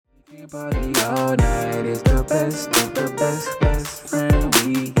Party all night. It's the best of the best, best friend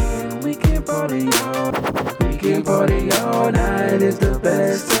weekend. We can party all night. It's the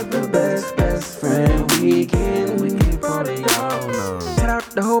best of the best, best friend weekend. We can party all night. Shout out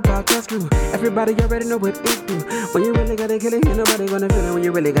the whole podcast crew. Everybody already know what it do. When you really gotta kill it, ain't nobody gonna feel it. When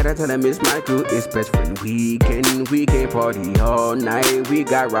you really gotta tell them it's my crew. It's best friend weekend. We can party all night. We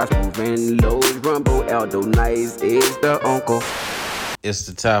got Ross moving, Lowe's, Rumble, Aldo, Nice. It's the uncle. It's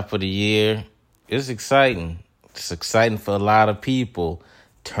the top of the year. It's exciting. It's exciting for a lot of people.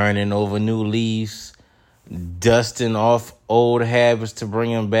 Turning over new leaves, dusting off old habits to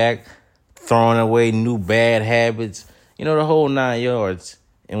bring them back, throwing away new bad habits. You know, the whole 9 yards.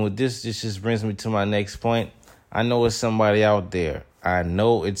 And with this just brings me to my next point. I know it's somebody out there.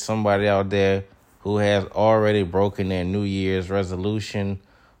 Who has already broken their New Year's resolution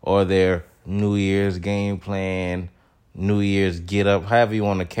or their New Year's game plan, New Year's get up, however you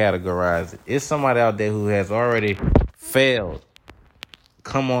want to categorize it. It's somebody out there who has already failed,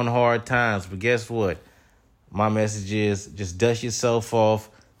 come on hard times. But guess what? My message is just dust yourself off,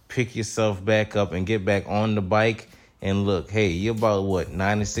 pick yourself back up, and get back on the bike. And look, hey, you're about,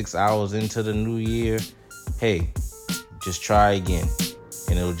 96 hours into the new year? Hey, just try again,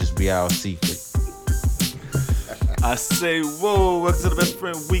 and it'll just be our secret. I say, whoa, welcome to the Best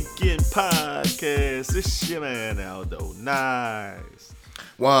Friend Weekend Podcast. It's your man, Aldo Nice.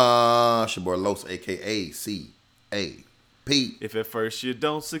 It's your boy Los, a.k.a. C.A.P. If at first you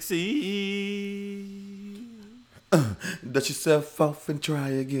don't succeed, dust yourself off and try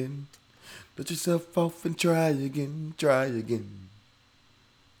again. Dust yourself off and try again. Try again.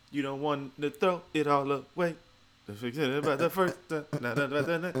 You don't want to throw it all away. About the first.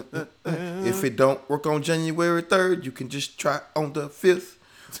 If it don't work on January 3rd, you can just try on the 5th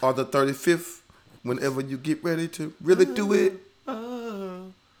or the 35th whenever you get ready to really do it.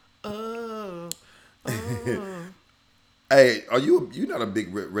 Hey, are you not a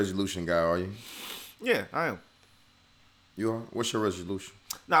big resolution guy, are you? Yeah, I am. You are? What's your resolution?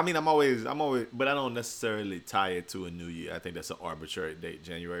 No, I mean, I'm always, but I don't necessarily tie it to a new year. I think that's an arbitrary date.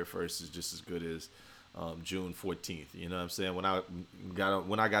 January 1st is just as good as June 14th. You know what I'm saying? When I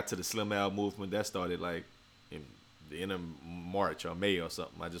got to the Slim Al movement, that started like in the end of March or May or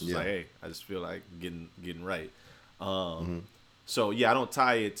something. I just was like, hey, I just feel like getting right. So yeah, I don't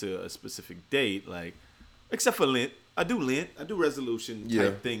tie it to a specific date, like except for Lent. I do Lent. I do resolution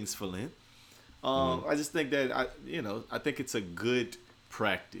type things for Lent. I just think that I think it's a good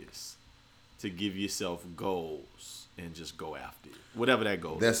practice to give yourself goals and just go after it, whatever that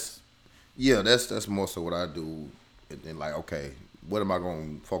goal is. That's more so what I do. And like, okay, what am I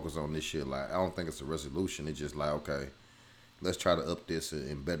going to focus on this year? Like, I don't think it's a resolution. It's just like, okay, let's try to up this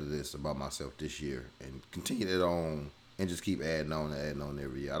and better this about myself this year and continue it on and just keep adding on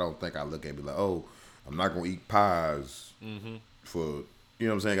every year. I don't think I look at it like, oh, I'm not going to eat pies for, you know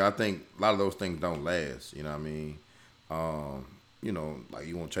what I'm saying? I think a lot of those things don't last, you know what I mean? Like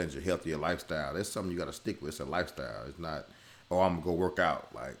you want to change your healthier lifestyle. That's something you got to stick with. It's a lifestyle. It's not, I'm going to go work out.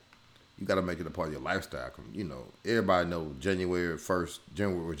 Like, you got to make it a part of your lifestyle. Everybody knows January 1st,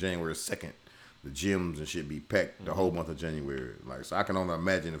 January 2nd, the gyms and shit be packed the whole month of January. Like, so I can only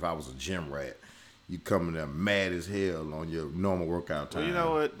imagine if I was a gym rat, you coming there mad as hell on your normal workout time. Well, you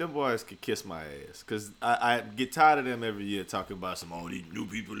know what? Them boys could kiss my ass. Because I get tired of them every year talking about these new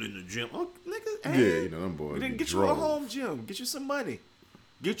people in the gym. Oh, nigga, hey, them boys. Then get you a home gym. Get you some money.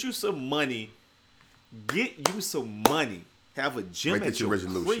 Have a gym at your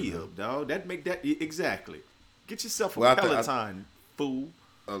crib, dog. Make that exactly. Get yourself a Peloton, fool.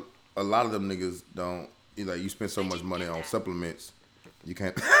 A lot of them niggas don't. You spend so much money on supplements, you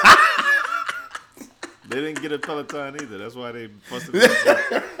can't. They didn't get a Peloton either. That's why they busted.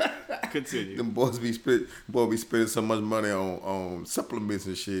 Continue. Them boys be spending so much money on supplements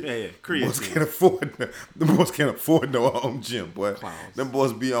and shit. Yeah. Creatine. Them boys can't afford no home gym, boy. Clowns. Them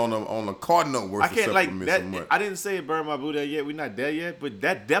boys be on a card note worth of supplements that. so much. I didn't say it burn my Buddha yet. We're not there yet, but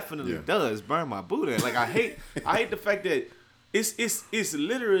that definitely does burn my Buddha. Like I hate the fact that it's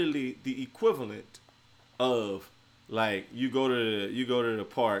literally the equivalent of like you go to the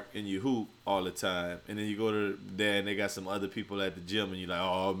park and you hoop all the time, and then you go to there and they got some other people at the gym and you're like,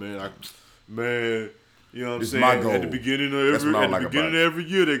 oh man, you know what I'm saying? My goal. At the beginning of every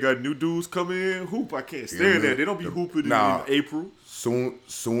year they got new dudes coming in hoop. I can't stand that. They don't be hooping in April. Soon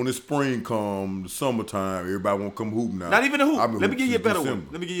as spring come, the summertime, everybody won't come hoop now. Not even a hoop. Let me give you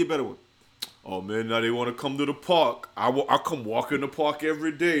a better one. Oh man, now they want to come to the park. I come walk in the park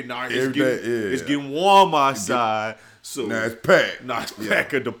every day. Now it's getting warm outside. So now it's packed. Now it's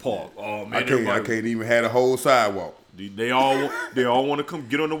packed at the park. Oh man, I can't even have a whole sidewalk. They all want to come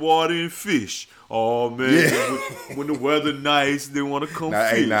get on the water and fish. Oh man, when the weather nice, they want to come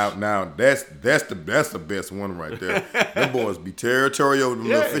fish. Now that's the best one right there. Them boys be territorial with them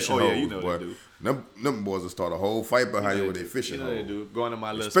little fishing holes, you know boy. they do. Them boys will start a whole fight behind you with their fishing You know they hole. do. Going to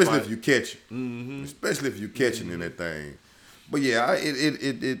my little Especially spot. if you catch it. Especially if you catching in that thing. But yeah,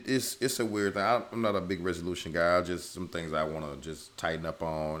 it's a weird thing. I'm not a big resolution guy. I just some things I want to just tighten up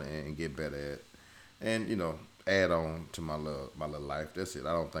on and get better at, and add on to my little life. That's it.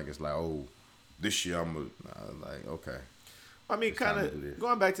 I don't think it's like, oh, this year like okay. I mean, kind of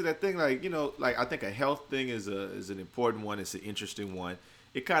going back to that thing, like like I think a health thing is an important one. It's an interesting one.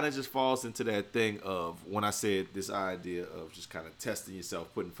 It kind of just falls into that thing of when I said this idea of just kind of testing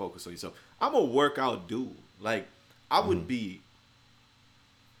yourself, putting focus on yourself. I'm a workout dude. Like I would be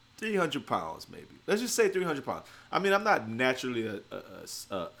 300 pounds maybe. Let's just say 300 pounds. I mean, I'm not naturally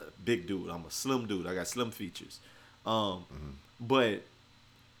a big dude. I'm a slim dude. I got slim features. But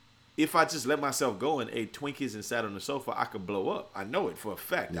if I just let myself go and ate Twinkies and sat on the sofa, I could blow up. I know it for a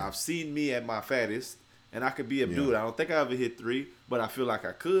fact. Yeah. I've seen me at my fattest, and I could be a dude. I don't think I ever hit 3, but I feel like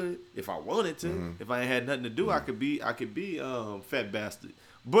I could if I wanted to. If I ain't had nothing to do, I could be fat bastard.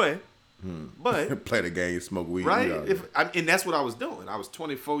 But play the game, smoke weed, right? And that's what I was doing. I was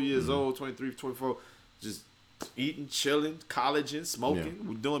 24 years old, 23, 24, just eating, chilling, colleging,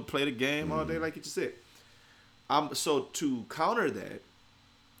 smoking, play the game all day, like you just said. So to counter that,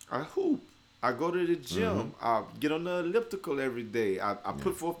 I hoop. I go to the gym. I get on the elliptical every day. I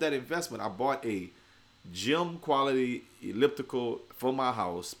put forth that investment. I bought a gym quality elliptical for my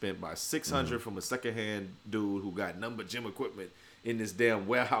house. Spent by $600 from a secondhand dude who got number gym equipment in this damn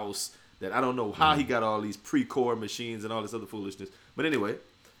warehouse that I don't know how he got all these pre-core machines and all this other foolishness. But anyway,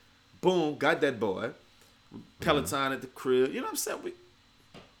 boom, got that boy. Peloton at the crib. You know what I'm saying? We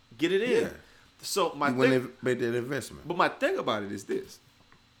get it in. Yeah. So you wouldn't have made that investment. But my thing about it is this.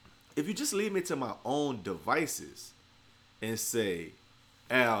 If you just leave me to my own devices and say,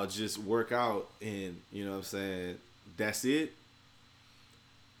 Al, just work out and, you know what I'm saying, that's it.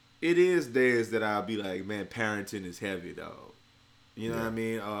 It is days that I'll be like, man, parenting is heavy, dog. You know what I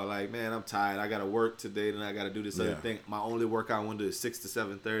mean? Like, man, I'm tired. I got to work today, then I got to do this other thing. My only workout window is 6 to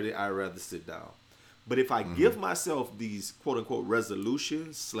 7:30. I'd rather sit down. But if I give myself these quote-unquote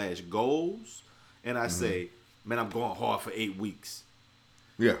resolutions / goals, and I say, man, I'm going hard for 8 weeks.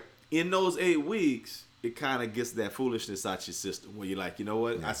 Yeah. In those 8 weeks, it kind of gets that foolishness out your system where you're like, you know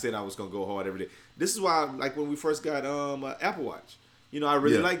what? Yeah. I said I was going to go hard every day. This is why, like, when we first got Apple Watch, I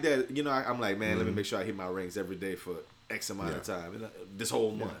really like that. I'm like, man, let me make sure I hit my rings every day for X amount of time. This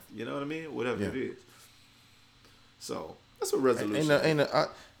whole month. You know what I mean? Whatever it is. So, that's a resolution.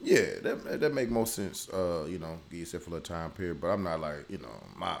 That make more sense, give yourself a little time period. But I'm not like,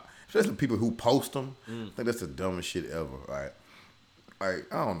 especially people who post them, I think that's the dumbest shit ever, right?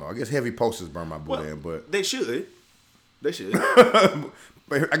 Like, I don't know. I guess heavy posters burn my boot in, but they should. They should.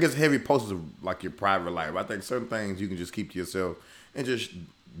 But I guess heavy posters are like your private life. I think certain things you can just keep to yourself and just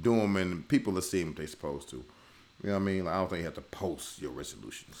do them, and people will see what they're supposed to. You know what I mean? Like, I don't think you have to post your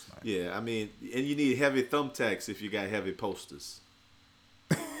resolutions. Like, yeah, I mean, and you need heavy thumbtacks if you got heavy posters.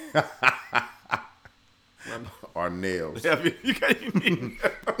 Or nails. Yeah, I mean, you need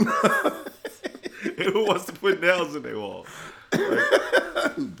who wants to put nails in their wall?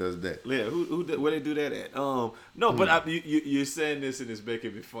 Who does that? Yeah, where they do that at? No, but you're saying this and it's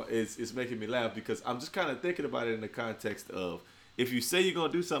making me fun. It's making me laugh because I'm just kind of thinking about it in the context of if you say you're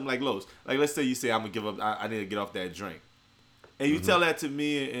gonna do something like Los, like let's say you say I'm gonna give up, I need to get off that drink, and you tell that to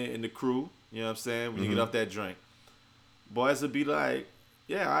me and the crew, you know what I'm saying? When you get off that drink, boys will be like,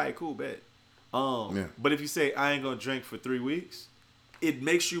 yeah, all right, cool, bet. But if you say I ain't gonna drink for 3 weeks, it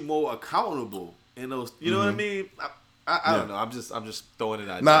makes you more accountable in those. You know what I mean? I don't know. I'm just throwing it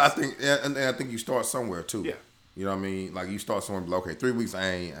out. No, I think you start somewhere too. Yeah. You know what I mean? Like you start somewhere. Like, okay, 3 weeks I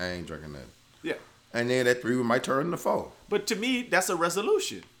ain't drinking that. Yeah. And then that 3 weeks might turn into 4. But to me, that's a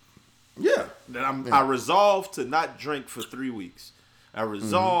resolution. Yeah. That I resolve to not drink for 3 weeks. I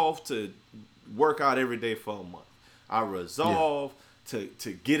resolve to work out every day for a month. I resolve to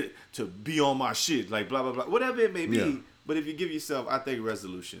get it, to be on my shit, like blah blah blah, whatever it may be. Yeah. But if you give yourself, I think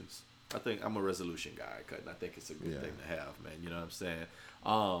resolutions. I think I'm a resolution guy, and I think it's a good thing to have, man. You know what I'm saying?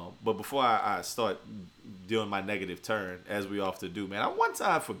 But before I start doing my negative turn, as we often do, man, I one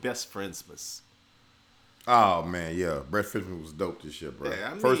time for Best Friendsmas. Oh man, yeah, Best Friendsmas was dope this year, bro.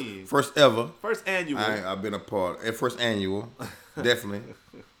 Yeah, I mean, first ever, first annual. I've been a part. First annual, definitely.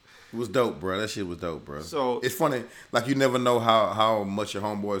 It was dope, bro. That shit was dope, bro. So it's funny, like you never know how much your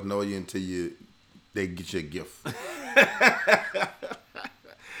homeboys know you until they get you a gift.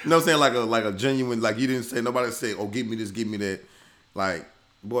 You know what I'm saying? Like a genuine, like you didn't say, nobody say, oh, give me this, give me that. Like,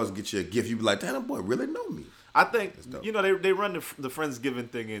 boys get you a gift. You be like, damn, that boy really know me. I think, you know, they run the Friendsgiving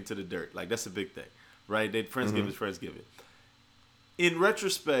thing into the dirt. Like, that's a big thing, right? Friendsgiving is Friendsgiving. In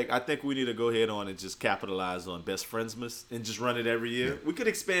retrospect, I think we need to go ahead on and just capitalize on Best Friendsmas and just run it every year. Yeah. We could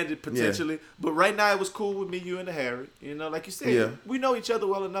expand it potentially, but right now it was cool with me, you, and the Harry. You know, like you said, we know each other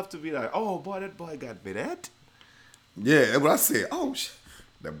well enough to be like, oh, boy, that boy got me that. Yeah, that's what I said. Oh,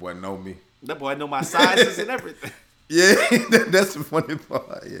 that boy know me. That boy know my sizes and everything. Yeah, that's the funny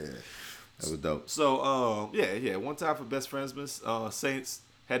part. Yeah, that was dope. So, yeah. One time for Best Friendsmas, Saints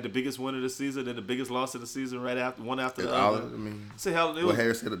had the biggest win of the season and the biggest loss of the season right after one after the other. I mean,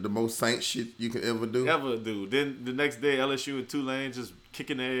 Harris said the most Saint shit you can ever do. Then the next day, LSU and Tulane just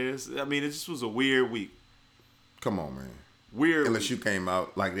kicking their ass. I mean, it just was a weird week. Come on, man. Weird. LSU came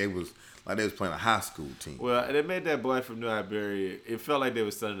out like they was playing a high school team. Well, they made that boy from New Iberia. It felt like they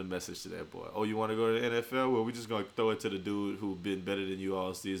were sending a message to that boy. Oh, you want to go to the NFL? Well, we're just going to throw it to the dude who been better than you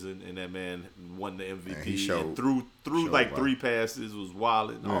all season, and that man won the MVP. And threw like 3 passes, was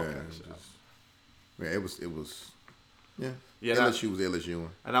wild and all kinds of stuff. Yeah, it was. Yeah, LSU was LSU.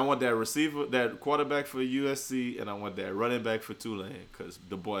 And I want that receiver, that quarterback for USC, and I want that running back for Tulane, because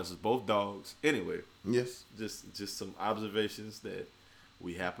the boys is both dogs. Anyway. Yes. Just some observations that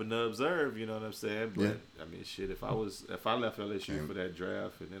we happen to observe, you know what I'm saying? But I mean, shit, if I left LSU for that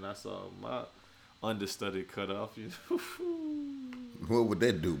draft and then I saw my understudy cut off, you know, what would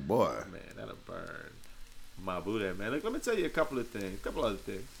that do, boy? Man, that'll burn my Buddha, man. Look, let me tell you a couple other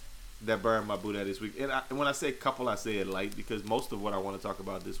things that burned my Buddha this week. And when I say couple, I say it light, because most of what I want to talk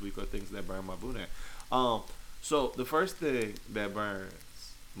about this week are things that burn my Buddha. So the first thing that burns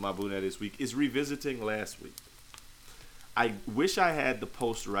my Buddha this week is revisiting last week. I wish I had the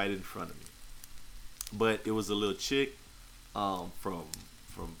post right in front of me, but it was a little chick from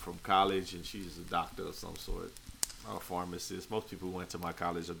college, and she's a doctor of some sort, a pharmacist. Most people who went to my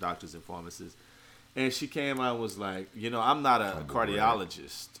college are doctors and pharmacists. And she came out and was like, you know, I'm not a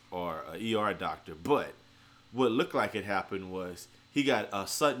cardiologist or an ER doctor, but what looked like it happened was he got a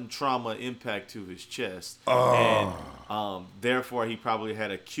sudden trauma impact to his chest, and therefore he probably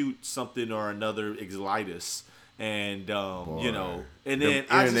had acute something or another ixilitis. And you know, and then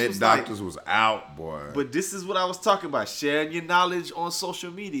I just was doctors was out, boy. But this is what I was talking about: sharing your knowledge on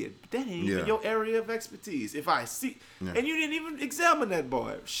social media. That ain't even your area of expertise. If I see, and you didn't even examine that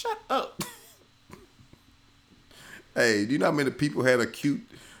boy, shut up. Hey, do you know how many people had acute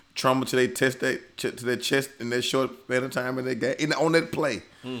trauma to their chest in that short span of time in that game, on that play?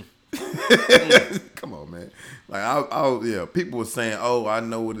 Come on, man. Like people were saying, "Oh, I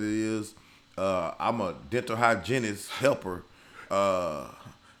know what it is. I'm a dental hygienist helper. Doing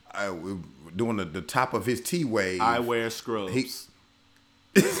the top of his T-wave. I wear scrubs.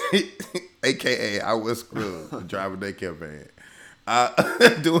 AKA I wear scrubs. Driving daycare van.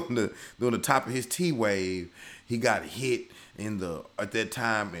 Doing the top of his T-wave. He got hit at that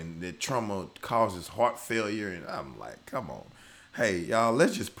time, and the trauma causes heart failure. And I'm like, come on, hey y'all,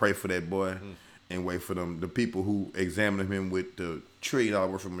 let's just pray for that boy and wait for the people who examined him with the $1 trillion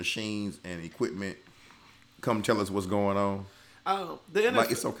worth of machines and equipment come tell us what's going on. The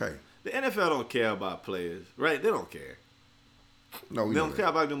NFL, it's okay. The NFL don't care about players, right? They don't care. No, they don't care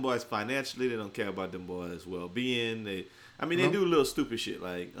about them boys financially. They don't care about them boys' well-being. They do little stupid shit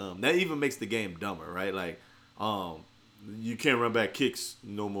like that. Even makes the game dumber, right? Like, you can't run back kicks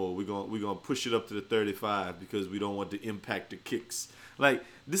no more. We're gonna push it up to the 35 because we don't want to impact the kicks. Like,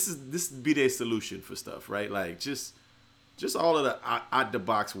 this be their solution for stuff, right? Like, just all of the out the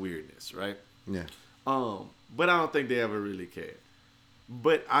box weirdness, right? Yeah. But I don't think they ever really care.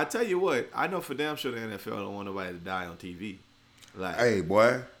 But I tell you what, I know for damn sure the NFL don't want nobody to die on TV. Like, hey,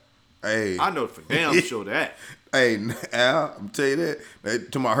 boy. Hey. I know for damn sure that. Hey, Al, I'm tell you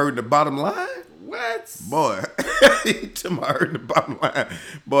that. To my hurting the bottom line. What? Boy. To my hurting the bottom line.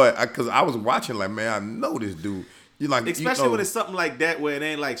 Boy, because I was watching like, man, I know this dude. Especially when it's something like that where it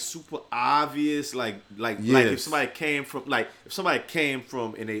ain't like super obvious, like if somebody came from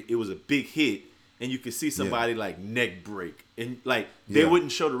and it was a big hit and you could see somebody like neck break and like they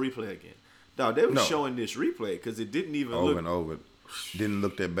wouldn't show the replay again. No, they were showing this replay because it didn't even over and over. Didn't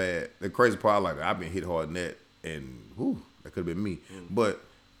look that bad. The crazy part, like I've been hit hard in that, and that could have been me. But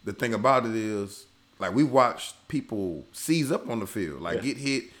the thing about it is, like we watched people seize up on the field, like get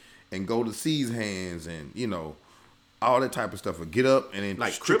hit and go to seize hands, and all that type of stuff. Or get up and then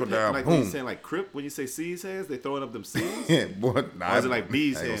like trickle down. Like boom. When you saying like Crip, when you say seize hands, they throwing up them seize. Boy, or is it like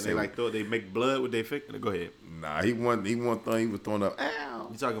bees hands? They they make blood with their finger. Go ahead. Nah, he was throwing up. Ow.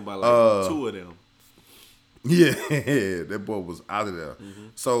 You talking about like two of them? Yeah, that boy was out of there.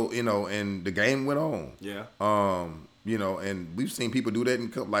 So and the game went on. Yeah. And we've seen people do that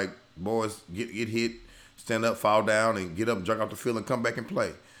and come, like boys get hit, stand up, fall down, and get up and jump off the field and come back and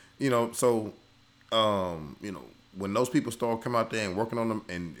play. So when those people started coming out there and working on them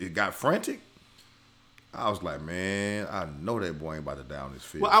and it got frantic, I was like, man, I know that boy ain't about to down this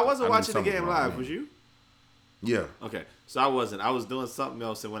field. Well, I wasn't watching the something's game wrong, live. man. Was you? Yeah. Okay, so I wasn't. I was doing something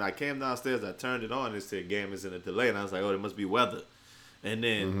else, and when I came downstairs, I turned it on and it said game is in a delay, and I was like, oh, it must be weather. And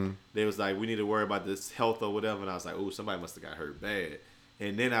then they was like, we need to worry about this health or whatever, and I was like, oh, somebody must have got hurt bad.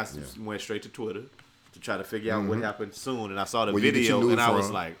 And then I went straight to Twitter to try to figure out what happened soon, and I saw the Where you get your video, news and I was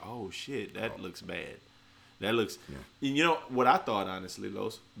from? like, oh shit, that looks bad. That looks. And you know what I thought, honestly,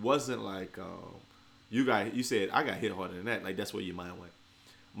 Los, wasn't like you said I got hit harder than that. Like that's where your mind went.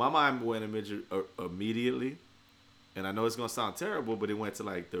 My mind went immediately. And I know it's gonna sound terrible, but it went to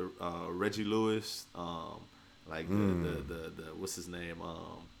like the Reggie Lewis, like the what's his name,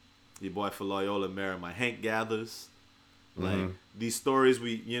 your boy for Loyola Marymount, Hank Gathers, like these stories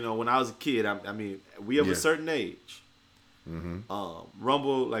when I was a kid. I mean, we of a certain age.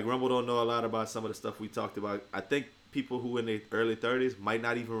 Rumble don't know a lot about some of the stuff we talked about. I think people who in their early 30s might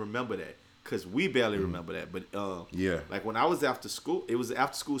not even remember that because we barely remember that. But like when I was after school, it was an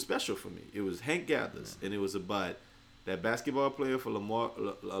after school special for me. It was Hank Gathers, and it was about that basketball player for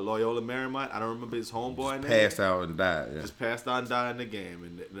Loyola Marymount. I don't remember his homeboy name. Passed out and died. Yeah. Just passed out and died in the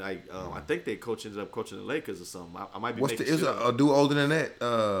game, and I think they ended up coaching the Lakers or something. I might be What's making is shit up. a dude older than that?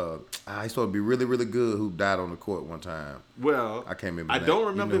 He's supposed to be really, really good. Who died on the court one time? Well, I can't remember. I that. don't You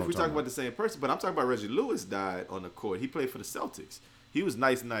remember know if what we're I'm talking about the same person, but I'm talking about Reggie Lewis died on the court. He played for the Celtics. He was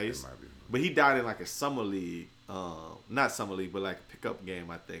nice, might be. but he died in like a summer league, not summer league, but like a pickup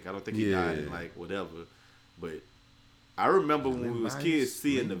game. I think. I don't think he died in like whatever, but. I remember when we was kids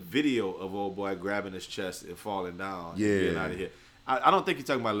seeing the video of old boy grabbing his chest and falling down and getting out of here. I don't think you're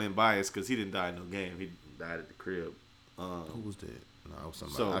talking about Len Bias because he didn't die in no game. He died at the crib. Who was that? No, it was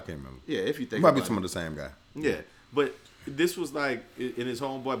somebody. So, I can't remember. Yeah, if you think It might be about some it. of the same guy. Yeah, but this was like in his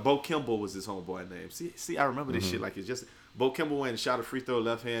homeboy. Bo Kimball was his homeboy name. See, I remember this shit like it's just Bo Kimball went and shot a free throw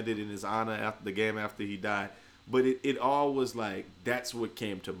left-handed in his honor after the game after he died. But it all was like that's what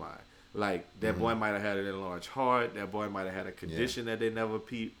came to mind. Like that boy might have had an enlarged heart. That boy might have had a condition that they never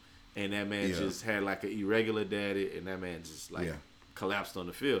peeped, and that man just had like an irregular daddy, and that man just like collapsed on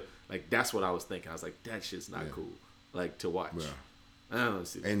the field. Like that's what I was thinking. I was like, that shit's not cool. Like to watch. Yeah. I don't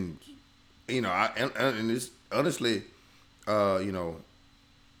see. And and it's honestly, kind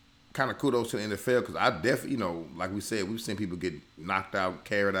of kudos to the NFL because I definitely, like we said, we've seen people get knocked out,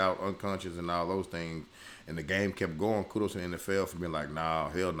 carried out, unconscious, and all those things. And the game kept going. Kudos to the NFL for being like, nah,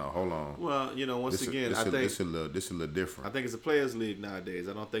 hell no, hold on. Well, once again, I think this is a little different. I think it's a players' league nowadays.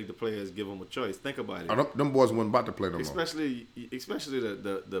 I don't think the players give them a choice. Think about it. Them boys weren't about to play no more. Especially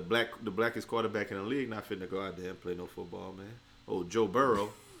the blackest quarterback in the league not fitting to go out there and play no football, man. Oh, Joe Burrow,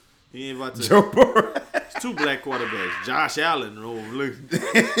 he ain't about to. Joe Burrow. It's two black quarterbacks. Josh Allen, look,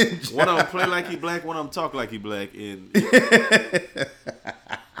 one of them play like he black, one of them talk like he black, and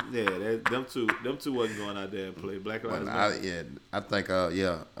yeah, them two wasn't going out there and play. Black Lives Matter. I think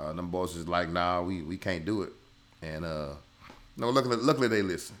them boys is like, nah, we can't do it, and luckily they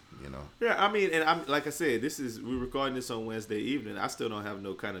listen, Yeah, I mean, and I'm like I said, we're recording this on Wednesday evening. I still don't have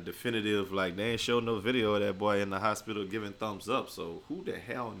no kind of definitive, like they ain't showed no video of that boy in the hospital giving thumbs up. So who the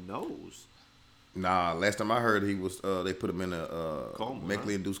hell knows? Nah, last time I heard he was they put him in a Coma,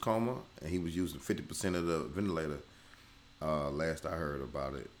 medically induced coma, and he was using 50% of the ventilator. Last I heard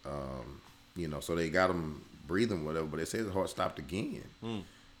about it, so they got him breathing whatever, but they said his heart stopped again.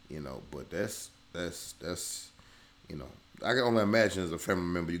 But that's I can only imagine as a family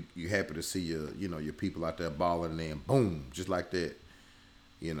member, you happy to see your people out there balling, and then boom, just like that,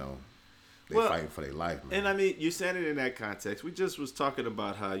 they fighting for their life, man. And I mean, you said it in that context. We just was talking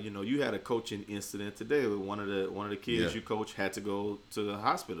about how you had a coaching incident today with one of the kids you coach had to go to the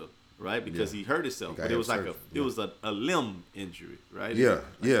hospital, right? Because he hurt himself, but it was like it was a limb injury, right?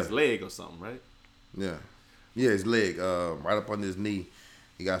 His leg or something, right? Yeah, his leg, right up on his knee.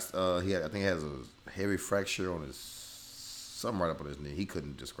 He got I think he has a heavy fracture on his something right up on his knee. He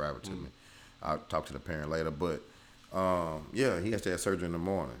couldn't describe it to me. I'll talk to the parent later, but he has to have surgery in the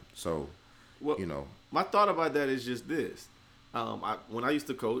morning. So, my thought about that is just this: when I used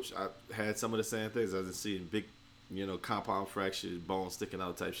to coach, I had some of the same things. I was seeing big, compound fractures, bones sticking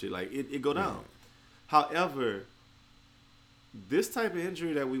out type shit. Like it go down. However, this type of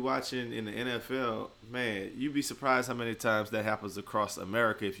injury that we watching in the NFL, man, you'd be surprised how many times that happens across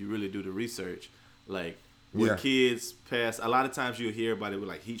America if you really do the research. Like when kids pass, a lot of times you'll hear about it with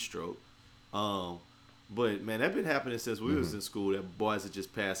like heat stroke. But man, that been happening since we was in school. That boys that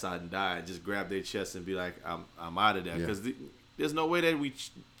just pass out and die, just grab their chest and be like, "I'm out of there," because there's no way that we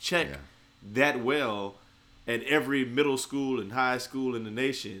check that well at every middle school and high school in the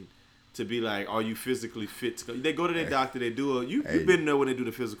nation to be like, "Are you physically fit?" To go? They go to their doctor. They do you've been there when they do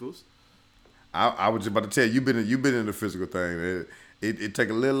the physicals. I was just about to tell you, you've been in the physical thing. It take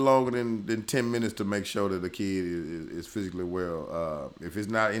a little longer than 10 minutes to make sure that the kid is physically well. If it's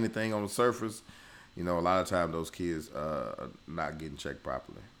not anything on the surface, a lot of times those kids are not getting checked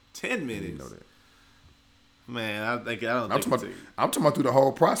properly. 10 minutes. You know that. Man, I'm talking about through the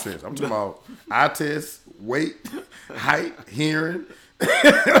whole process. I'm talking about eye test, weight, height, hearing.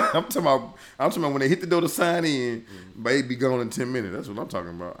 I'm talking about when they hit the door to sign in, baby gone in 10 minutes. That's what I'm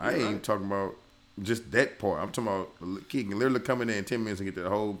talking about. I ain't talking about just that part. I'm talking about the kid can literally come in there in 10 minutes and get the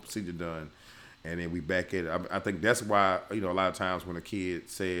whole procedure done, and then we back at it. I think that's why a lot of times when a kid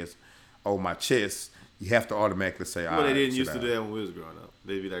says, "Oh, my chest," you have to automatically say, "Well, they didn't used to do that when we was growing up.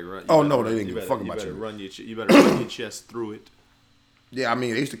 They'd be like, "Run." They didn't give a fuck about you. You better run your chest through it. Yeah, I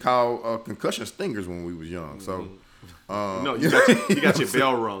mean, they used to call concussion stingers when we was young. So, no, you got your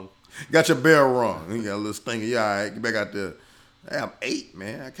bell rung. Got your bell rung. You got a little stinger. Yeah, all right, get back out there. Hey, I'm 8,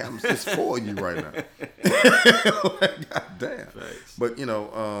 man. I count just 4 of you right now. God damn. Thanks. But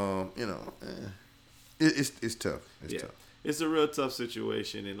it's tough. It's tough. It's a real tough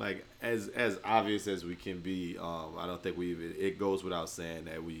situation, and like as obvious as we can be, I don't think it goes without saying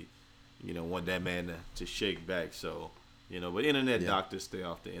that we, want that man to shake back. So, but internet doctors stay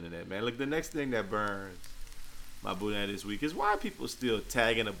off the internet, man. Look, the next thing that burns my boot at this week is why people still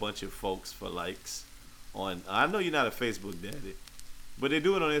tagging a bunch of folks for likes on. I know you're not a Facebook daddy, but they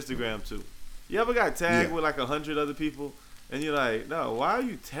do it on Instagram too. You ever got tagged with like 100 other people? And you're like, no, why are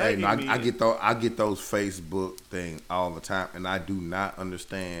you tagging me? I get those Facebook things all the time, and I do not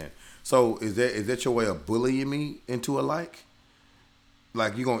understand. So is that your way of bullying me into a like?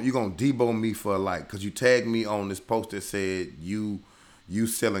 Like you gonna debo me for a like because you tagged me on this post that said you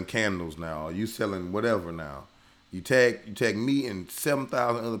selling candles now, or you selling whatever now. You tag me and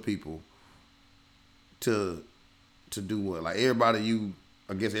 7,000 other people to do what? Like everybody you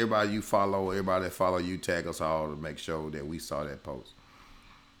follow, everybody that follow you, tag us all to make sure that we saw that post.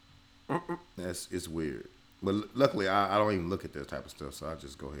 It's weird. But luckily, I don't even look at that type of stuff, so I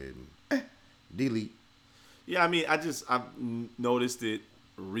just go ahead and delete. Yeah, I mean, I've noticed it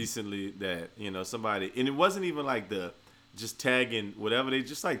recently that, somebody, and it wasn't even like the just tagging whatever. They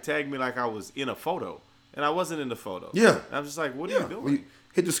just like tagged me like I was in a photo, and I wasn't in the photo. Yeah. And I'm just like, what are you doing? Well,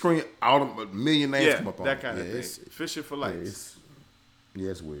 hit the screen, all of a million names come up on that kind of thing. Fishing for likes.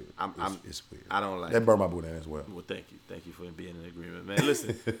 Yeah, it's weird. It's weird. I don't like that. Burn my boudin as well. Well, thank you. Thank you for being in agreement, man.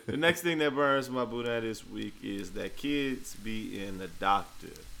 Listen, the next thing that burns my boudin this week is that kids be in the doctor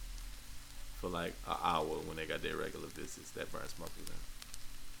for like an hour when they got their regular visits. That burns my boudin.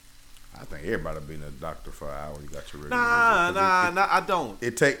 I think everybody be in the doctor for an hour. You got your regular Nah, I don't.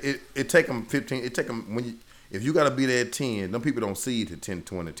 It take them 15. It take them if you got to be there at 10. Them people don't see you to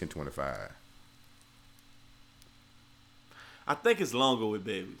 10:20, 10:25. I think it's longer with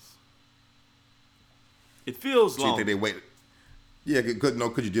babies. It feels long. Think they wait? Yeah, because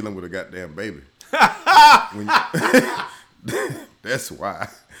you're dealing with a goddamn baby. That's why.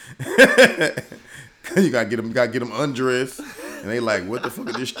 You gotta get them undressed, and they like, what the fuck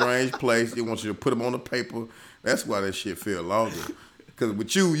is this strange place? They want you to put them on the paper. That's why that shit feel longer. Because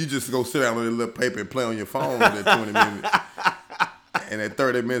with you just go sit down on that little paper and play on your phone for that 20 minutes, and at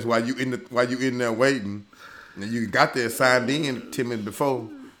 30 minutes while you in there waiting. And you got there signed in 10 minutes before,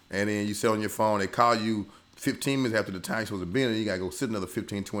 and then you sit on your phone. They call you 15 minutes after the time you're supposed to be in, and you got to go sit another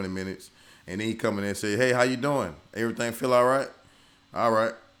 15, 20 minutes. And then you come in and say, hey, how you doing? Everything feel all right? All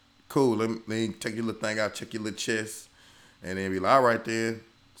right. Cool. Let me take your little thing out, check your little chest, and then be like, all right then.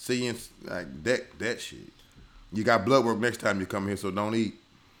 See you. Like that shit. You got blood work next time you come here, so don't eat.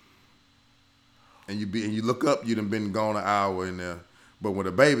 And you look up, you done been gone an hour in there. But with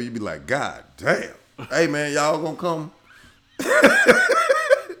a baby, you be like, God damn. Hey man, y'all gonna come?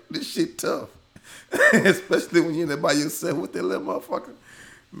 This shit tough, especially when you're in there by yourself with that little motherfucker.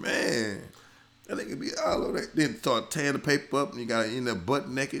 Man, that nigga be all over that. Then start tearing the paper up, and you got in there butt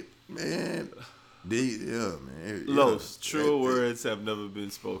naked. Man, man. Los, true words have never been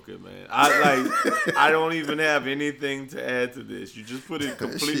spoken, man. I don't even have anything to add to this. You just put it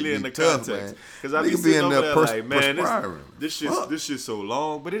completely in the tough, context. Because I be sitting over there like, man, this shit's so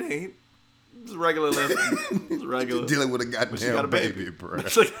long, but it ain't. It's regular length. It's regular. Dealing with a goddamn baby, bro.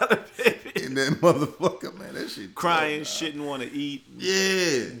 She got a baby. And that motherfucker, man, that shit. Crying, shit, and want to eat.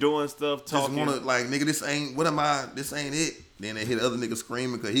 Yeah. Doing stuff, talking. Just want to, like, nigga, this ain't it. Then they hit the other nigga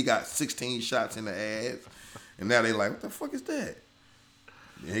screaming because he got 16 shots in the ass. And now they like, what the fuck is that?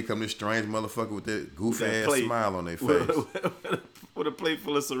 And here come this strange motherfucker with that goofy ass smile on their face. With a plate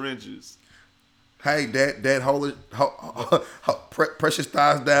full of syringes. Hey, Dad, hold it, precious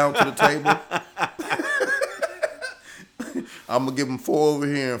thighs down to the table. I'm gonna give him 4 over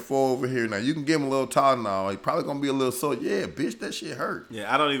here and 4 over here. Now you can give him a little Tylenol. He probably gonna be a little sore. Yeah, bitch, that shit hurt.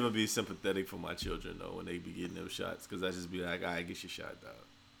 Yeah, I don't even be sympathetic for my children though when they be getting them shots because I just be like, all right, get your shot, dog.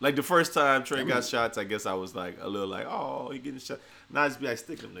 Like the first time Trey got shots, I guess I was like a little like, oh, he getting shot. Now I just be like,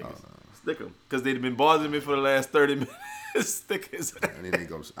 stick them, niggas, stick them, because they've been bothering me for the last 30 minutes. Stick his. And then they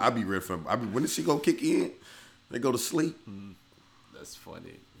go. I be ready for him. When did she go kick in? They go to sleep. That's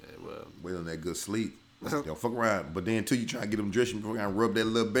funny. Yeah, well, on that good sleep. Don't fuck around. But then too, you try to get them dressed, you fuck around, rub that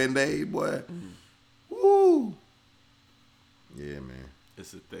little Band-Aid, boy. Woo. Yeah, man.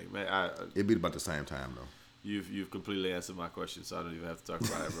 It's a thing, man. It'd be about the same time though. You've completely answered my question, so I don't even have to talk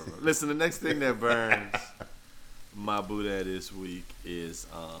about it. Bro. Listen, the next thing that burns my Buddha this week is,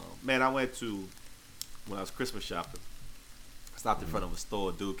 man, I went to, when I was Christmas shopping, I stopped in front of a store,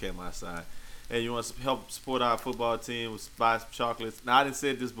 a dude came outside, and you want to help support our football team with buy some chocolates. Now, I didn't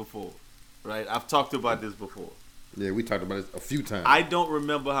say this before, right? I've talked about this before. Yeah, we talked about it a few times. I don't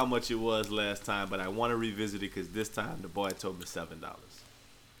remember how much it was last time, but I want to revisit it because this time the boy told me $7.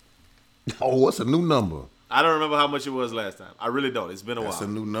 Oh, what's a new number? I don't remember how much it was last time. I really don't. It's been a while. That's a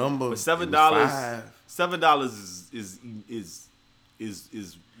new number. But $7 is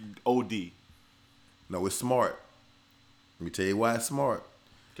OD. No, it's smart. Let me tell you why it's smart.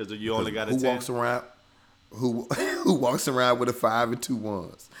 Because you only got a 10. Who walks around with a 5 and 2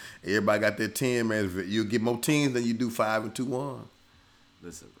 ones? Everybody got their 10, man. You'll get more 10s than you do 5 and 2 ones.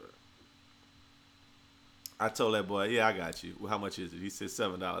 Listen, bro. I told that boy, yeah, I got you. Well, how much is it? He said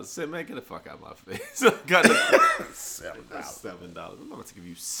 $7. I said, man, get the fuck out of my face. Got $7. I'm not about to give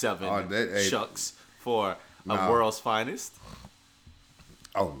you 7 shucks for a world's finest.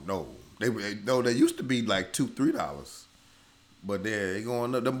 Oh no, they used to be like $2-3, but they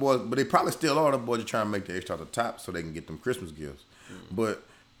going up. Them boys, but they probably still are. Them boys are trying to make the extra at the top so they can get them Christmas gifts. But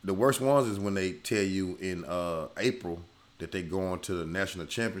the worst ones is when they tell you in April that they going to the national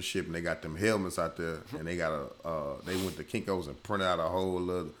championship and they got them helmets out there and they got they went to Kinko's and printed out a whole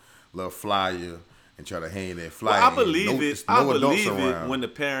little flyer and try to hang that flyer. Well, I believe it. I believe it when the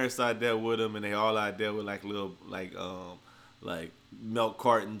parents out there with them and they all out there with like little like milk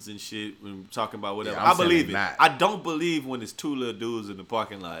cartons and shit and talking about whatever. Yeah, I believe it. I don't believe when it's 2 little dudes in the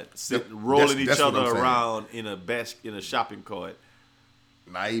parking lot rolling each other around in a shopping cart.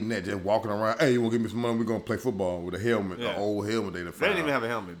 Not even that, just walking around. Hey, you want to give me some money? We're going to play football with a helmet, an old helmet. They didn't even have a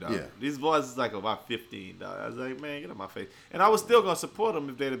helmet, dog. Yeah. These boys is like about 15, dog. I was like, man, get out my face. And I was still going to support them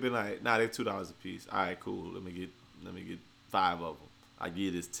if they'd have been like, nah, they're $2 a piece. All right, cool. Let me get 5 of them. I give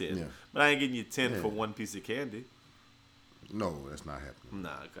you this 10. Yeah. But I ain't getting you 10 for one piece of candy. No, that's not happening. Nah,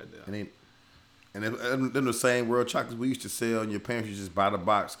 goddamn. And then the same world chocolates we used to sell, and your parents used to just buy the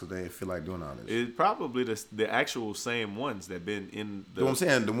box because they didn't feel like doing all this. It's probably the actual same ones that been in the. You know what I'm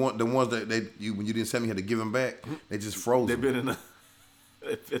saying? The ones that when you didn't send me, you had to give them back. They just froze. They've been in a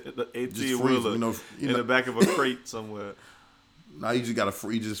 18-wheeler in the back of a crate somewhere. No, you just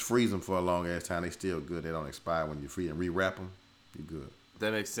gotta you just freeze them for a long ass time. They still good. They don't expire when you free and rewrap them. You good.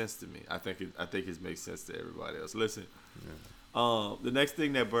 That makes sense to me. I think it makes sense to everybody else. Listen. Yeah. The next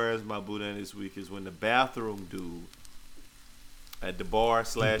thing that burns my boudin this week is when the bathroom dude at the bar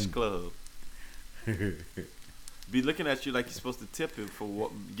 / club be looking at you like you're supposed to tip him for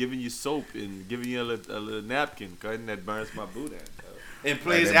giving you soap and giving you a little napkin, cutting that burns my boudin. And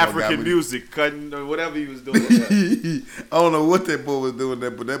plays African music, cutting or whatever he was doing. I don't know what that boy was doing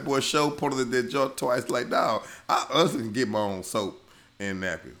there, but that boy showed pointed that joint twice like, no, I can get my own soap and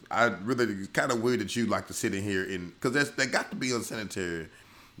napkins. It's kind of weird that you like to sit in here because that got to be unsanitary.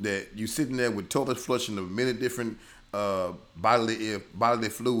 That you sitting there with toilet flushing of many different bodily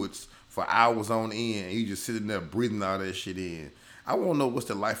fluids for hours on end, and you just sitting there breathing all that shit in. I want to know what's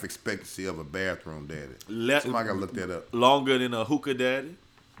the life expectancy of a bathroom daddy. Somebody gotta look that up. Longer than a hookah daddy?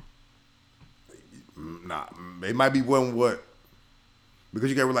 Nah, it might be what. Because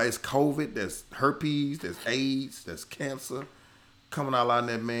you gotta realize it's COVID, there's herpes, there's AIDS, there's cancer coming out of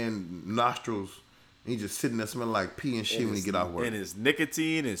that man's nostrils. And he just sitting there smelling like pee and shit when he get off work. And it's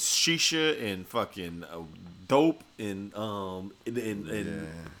nicotine and shisha and fucking dope and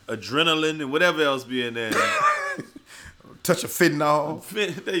adrenaline and whatever else be in there. Touch of fentanyl.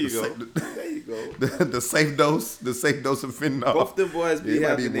 There you go. There you go. The safe dose of fentanyl. Both them boys be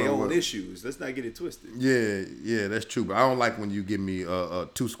having their own issues. Let's not get it twisted. Yeah, that's true. But I don't like when you give me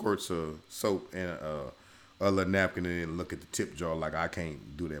 2 squirts of soap and a little napkin and then look at the tip jar like I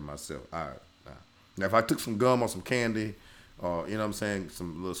can't do that myself. All right. Nah. Now, if I took some gum or some candy, or, you know what I'm saying,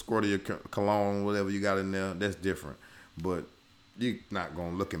 some little squirt of your cologne, whatever you got in there, that's different. But you not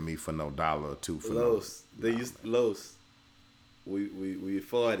going to look at me for no $1 or $2 for Los. They used Los. We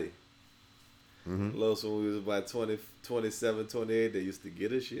 40. Mm-hmm. Los, when we was about 20, 27, 28, they used to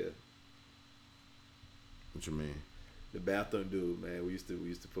get us here. What you mean? The bathroom dude, man. We used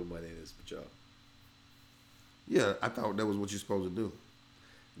to put money in his jar. Yeah, I thought that was what you're supposed to do.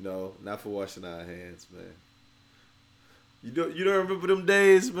 No, not for washing our hands, man. You don't remember them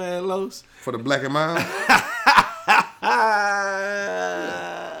days, man, Los? For the black and mild?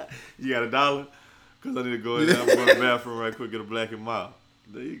 You got $1? Because I need to go in there and go to the bathroom right quick, get a black and mild.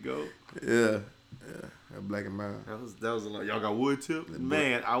 There you go. Yeah, black and mild. That was a lot. Y'all got wood tip?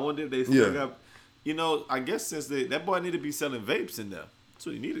 Man, I wonder if they still got... You know, I guess since that boy need to be selling vapes in there. That's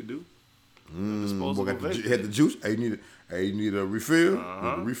what he need to do. Boy got had the juice. Hey, you need a refill? Need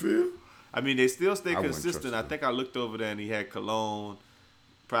a refill? I mean, they still stay I wouldn't consistent. trust I think I looked over there and he had cologne,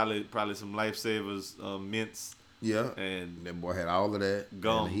 probably some Lifesavers mints. Yeah, and that boy had all of that.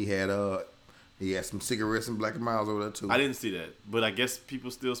 Gum. And he had some cigarettes and black and miles over there too. I didn't see that, but I guess people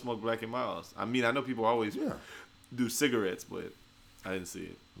still smoke Black and Milds. I mean, I know people always do cigarettes, but I didn't see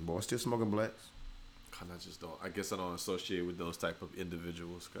it. Boy, still smoking blacks. I just don't. I guess I don't associate with those type of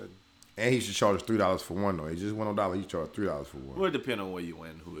individuals. And he should charge $3 for one though. He just went on $1. He charged $3 for one. Well, it depends on where you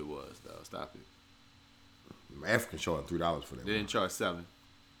went and who it was, though. Stop it. African charged $3 for that. They didn't charge $7.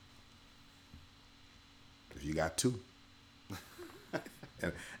 If you got 2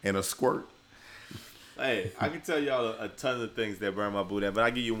 and a squirt. Hey, I can tell y'all a ton of things that burn my boudin, but I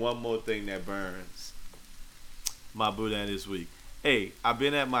give you one more thing that burns my boudin this week. Hey, I've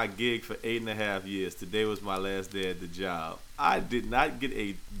been at my gig for 8.5 years. Today was my last day at the job. I did not get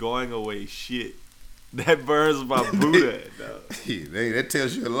a going away shit that burns my boudin, dog. That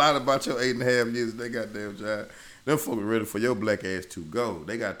tells you a lot about your 8.5 years. They goddamn job. Them folks ready for your black ass to go.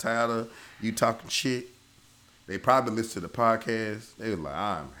 They got tired of you talking shit. They probably listen to the podcast. They was like,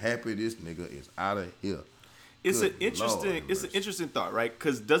 I'm happy this nigga is out of here. It's an interesting thought, right?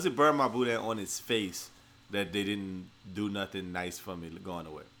 Because does it burn my boudin on its face that they didn't do nothing nice for me going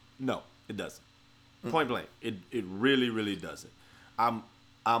away? No, it doesn't. Point blank, it really, really doesn't. I'm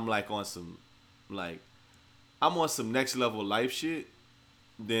like on some next level life shit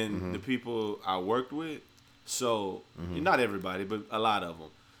than the people I worked with. So not everybody, but a lot of them.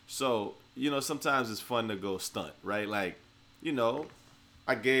 So sometimes it's fun to go stunt, right? Like,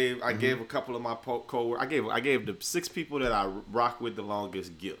 I gave a couple of my co-workers, I gave the 6 people that I rock with the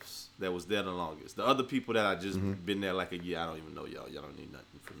longest gifts. That was there the longest. The other people that I just been there like a year, I don't even know y'all. Y'all don't need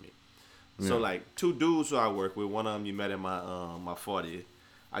nothing from me. Yeah. So like 2 dudes who I work with, one of them you met in my 40th.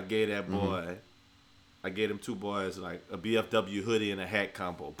 I gave that boy, I gave them 2 boys like a BFW hoodie and a hat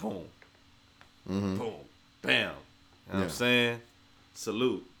combo. Boom, boom, bam. You know what I'm saying?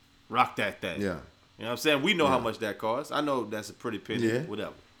 Salute, rock that thing. Yeah. You know what I'm saying? We know how much that costs. I know that's a pretty penny,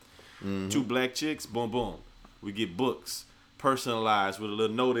 whatever. 2 black chicks, boom, boom. We get books, personalized with a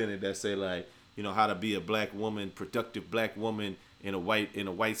little note in it that say like, how to be a black woman, productive black woman in a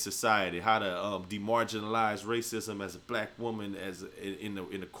white society, how to demarginalize racism as a black woman in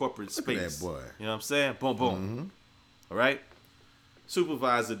the corporate space. Look at that boy. You know what I'm saying? Boom, boom. All right.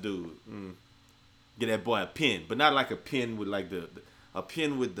 Supervisor dude, get that boy a pen, but not like a pen with like a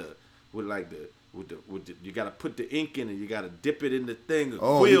pen with you gotta put the ink in it. You gotta dip it in the thing.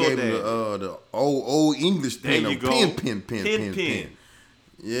 Oh, you gave him the old English pen. There you go. Pen.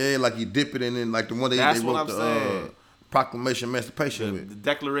 Yeah, like you dip it in it, like the one they wrote the Proclamation of Emancipation with. The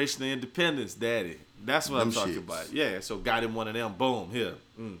Declaration of Independence, daddy. That's what I'm talking about. Yeah, so got him one of them. Boom, here,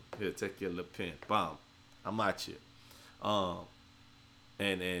 take your little pen. Bomb, I'm at you.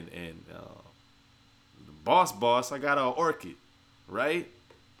 And the boss, I got an orchid, right?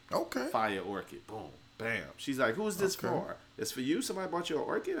 Okay. Fire orchid. Boom. Bam. She's like, who's this for? It's for you? Somebody bought you an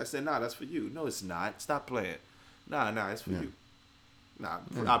orchid? I said, nah, that's for you. No, it's not. Stop playing. Nah, it's for you. Nah,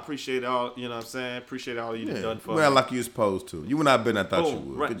 I appreciate all, you know what I'm saying? Appreciate all you done for me. Well, like you're supposed to. You would not been, I thought you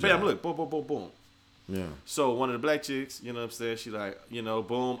would. Right. Good Bam, job. look. Boom, boom, boom, boom. Yeah. So one of the black chicks, you know what I'm saying? She like,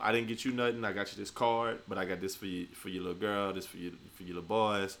 boom, I didn't get you nothing. I got you this card, but I got this for your little girl, this for your little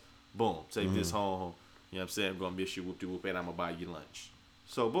boys. Boom. Take this home. You know what I'm saying? I'm going to miss you, whoop-de-whoop, and I'm going to buy you lunch.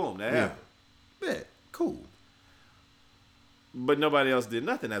 So, boom, that happened. Yeah, cool. But nobody else did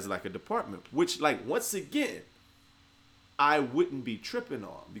nothing as like a department, which, like, once again, I wouldn't be tripping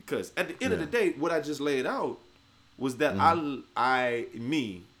on. Because at the end of the day, what I just laid out was that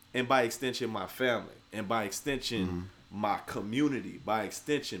me, and by extension, my family, and by extension, my community, by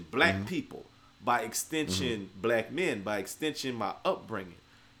extension, black people, by extension, black men, by extension, my upbringing.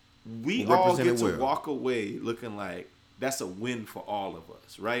 We Well, all get to represented well. walk away looking like that's a win for all of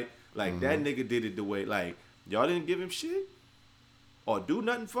us, right? Like that nigga did it the way, like y'all didn't give him shit or do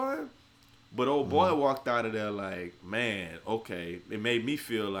nothing for him, but old boy walked out of there like, man, okay. It made me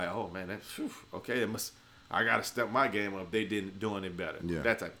feel like, oh man, that's okay. I gotta step my game up. They didn't do any better. Yeah.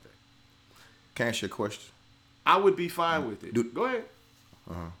 That type of thing. Can I ask you a question? I would be fine with it. Go ahead.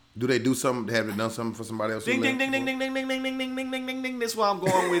 Do they do something? Have they done something for somebody else? Ding ding ding ding ding ding ding ding ding ding ding ding ding ding. That's why I'm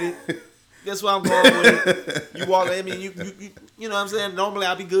going with it. That's why I'm going with it. You walk. I mean, you know what I'm saying. Normally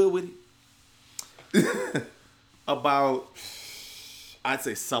I'd be good with it. About, I'd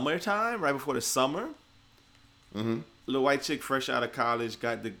say summertime, right before the summer. Little white chick, fresh out of college,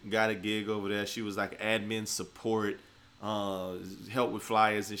 got a gig over there. She was like admin support, help with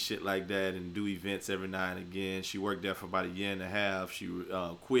flyers and shit like that, and do events every now and again. She worked there for about a year and a half. She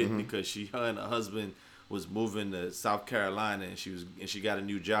quit because her and her husband was moving to South Carolina, and she got a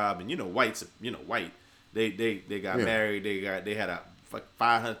new job. And white. They got married. They had a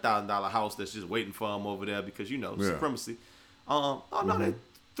 $500,000 house that's just waiting for them over there because supremacy. They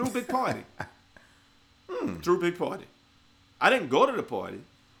threw a big party. Threw a big party. I didn't go to the party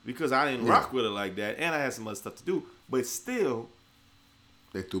because I didn't rock with her like that, and I had some other stuff to do. But still,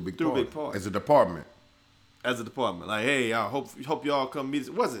 they threw a big party as a department. As a department, like, hey, I hope y'all come meet us.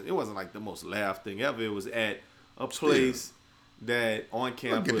 It wasn't like the most laugh thing ever. It was at a place that on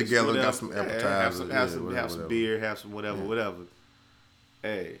campus. Get together, whatever, got some appetizers, have some beer, have some whatever.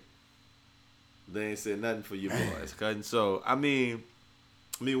 Hey, they ain't said nothing for you boys, cuz. So I mean,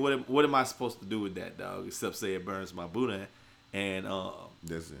 what am I supposed to do with that, dog? Except say it burns my Buddha. And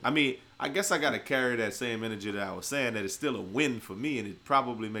that's it. I mean, I guess I gotta carry that same energy that I was saying, that it's still a win for me, and it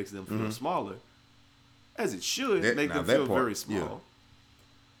probably makes them feel smaller, as it should make them feel very small.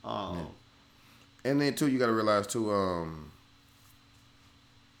 And then too, you gotta realize too,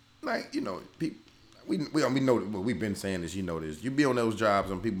 like people, we know we've been saying this. You know this. You be on those jobs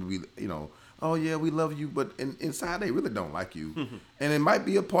and people be oh yeah, we love you, but inside they really don't like you, and it might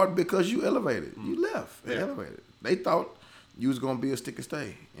be a part because you elevated, you left, and elevated. They thought you was gonna be a stick and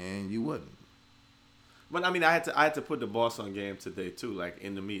stay, and you wasn't. But I mean, I had to put the boss on game today too. Like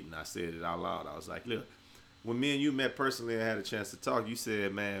in the meeting, I said it out loud. I was like, look, when me and you met personally and had a chance to talk, you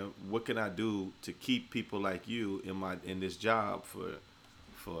said, man, what can I do to keep people like you in this job for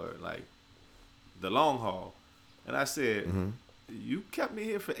like the long haul? And I said, you kept me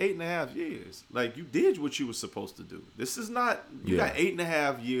here for 8.5 years. Like, you did what you were supposed to do. This is not, you got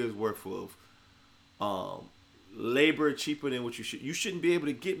 8.5 years worth of labor cheaper than what you shouldn't be able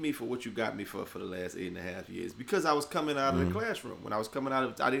to get me for what you got me for the last 8.5 years, because I was coming out of the classroom. When I was coming out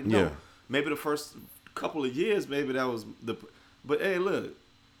of, I didn't know. Maybe the first couple of years, maybe that was but hey, look,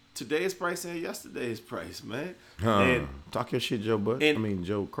 today's price ain't yesterday's price, man. And talk your shit, Joe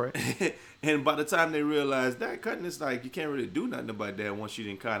Joe Crack. And by the time they realized that, cutting, it's like you can't really do nothing about that once you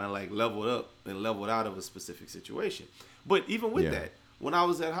didn't kind of like leveled up and leveled out of a specific situation. But even with that, when I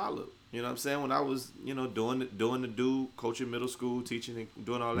was at Holla, you know what I'm saying? When I was, doing the do, coaching middle school, teaching and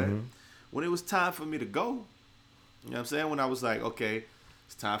doing all that, when it was time for me to go, you know what I'm saying? When I was like, okay,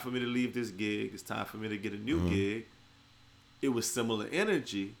 it's time for me to leave this gig, it's time for me to get a new gig, it was similar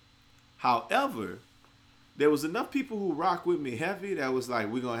energy. However, there was enough people who rock with me heavy that was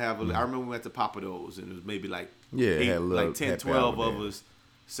like, we're going to have I remember we went to Papa Do's, and it was maybe like 10, 12 of us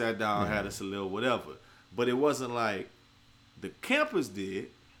sat down, had us a little whatever. But it wasn't like the campers did,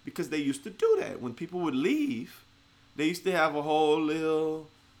 because they used to do that. When people would leave, they used to have a whole little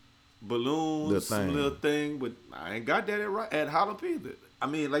balloons, little thing. But I ain't got that at Holla either. I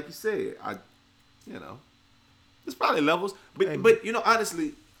mean, like you said, there's probably levels. But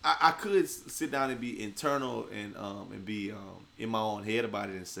honestly, I could sit down and be internal and be in my own head about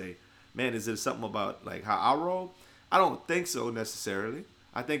it and say, man, is it something about like how I roll? I don't think so necessarily.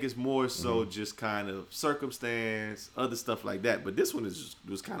 I think it's more so just kind of circumstance, other stuff like that. But this one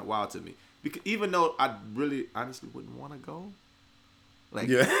was kind of wild to me, because even though I really honestly wouldn't want to go. Like,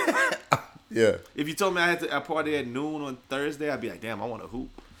 if you told me I had a party at noon on Thursday, I'd be like, damn, I want to hoop.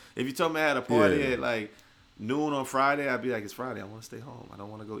 If you told me I had a party at like noon on Friday, I'd be like, it's Friday, I want to stay home. I don't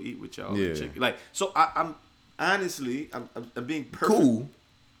want to go eat with y'all. Yeah. Like, so I'm honestly, I'm being perfect. Cool.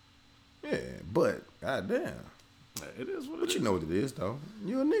 Yeah, but goddamn. It is what it is. But you know what it is, though.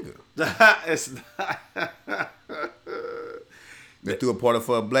 You a nigga. It's not. They threw a party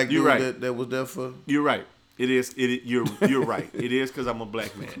for a black dude that was there for. You're right. It is. You're right. It is because I'm a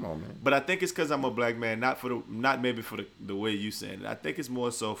black man. Come on, man. But I think it's because I'm a black man, not maybe for the way you saying it. I think it's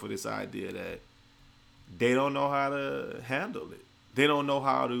more so for this idea that they don't know how to handle it. They don't know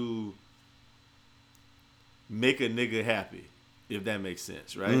how to make a nigga happy, if that makes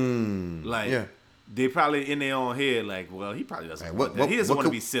sense, right? Like, yeah. they probably in their own head, like, well, he probably doesn't want that. He doesn't want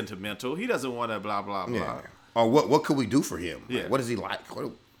to be sentimental. He doesn't want to blah, blah, blah. Yeah. Or what could we do for him? Yeah. Like, what does he like?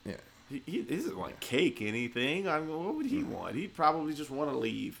 Yeah. He doesn't want cake, anything. I mean, what would he want? He'd probably just want to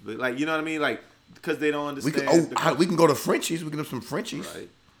leave. But, like, you know what I mean? Like, because they don't understand. We can go to Frenchies. We can get some Frenchies. Right.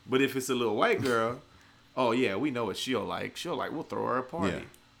 But if it's a little white girl, oh, yeah, we know what she'll like. We'll throw her a party. Yeah.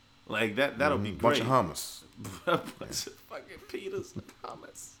 Like, that'll be great. Bunch of hummus. A bunch of fucking Peters and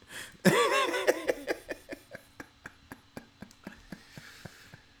hummus.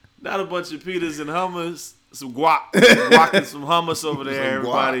 Not a bunch of Peters and hummus. Some guac and some hummus over there.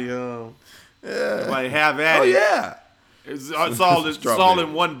 Everybody, everybody have at it. Oh yeah. It's all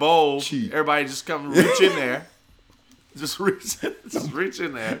in one bowl. Cheap. Everybody just come reach in there. Just reach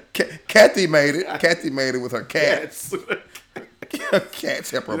in there. Kathy made it. Kathy made it with her cats.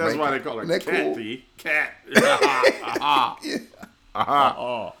 Cats help her That's make why it. they call her Isn't that cool? Kathy. Cat.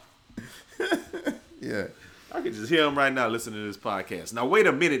 Yeah. I can just hear him right now listening to this podcast. Now, wait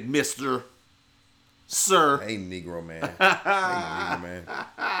a minute, mister. Sir. Hey, Negro man. Hey, Negro man.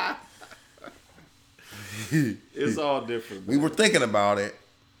 It's all different. We were thinking about it.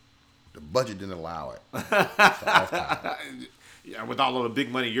 The budget didn't allow it. So off time. Yeah, with all of the big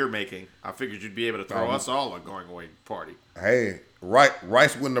money you're making, I figured you'd be able to throw us all a going away party. Hey,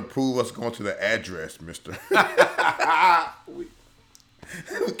 Rice wouldn't approve us going to the address, mister. We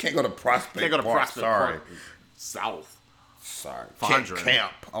can't go to Prospect Can't go to Park. Prospect Sorry. Park. South. Sorry. Fondren.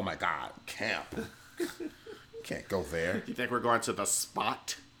 Camp. Oh, my God. Camp. Can't go there. You think we're going to the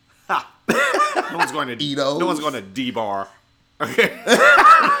spot? Ha. No one's going to Edo's. No one's going to D-Bar. Okay?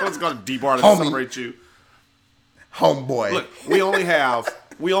 No one's going to D-Bar to Homie. celebrate you. Homeboy. Look, we only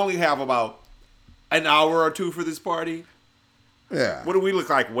have about an hour or two for this party. Yeah. What do we look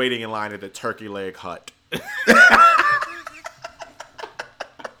like waiting in line at the Turkey Leg Hut?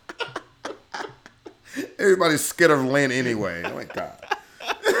 Everybody's scared of Lynn anyway. Oh, my God.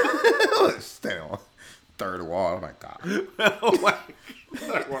 Standing on third wall. Oh, my God. Oh my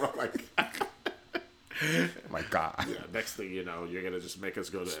God. My God. Yeah, next thing you know, you're going to just make us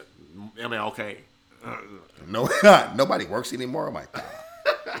go to MLK. No, nobody works anymore. Oh, my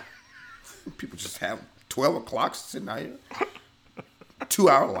God. People just have 12 o'clock sitting out here.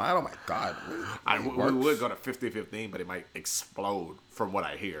 2-hour line. Oh, my God. We would go to 50-15, but it might explode from what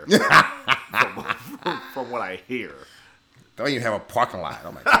I hear. from what I hear. Don't even have a parking lot.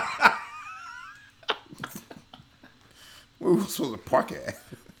 Oh, my God. Where we supposed to park at?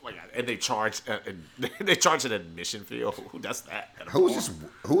 Oh my God. And they charge an admission fee. Oh, who does that?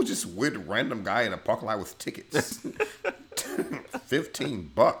 Who's just weird random guy in a parking lot with tickets? $15.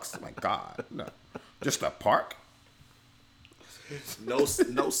 Oh my God. No. Just a park? No,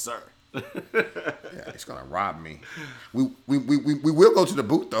 sir. Yeah, he's gonna rob me. We will go to the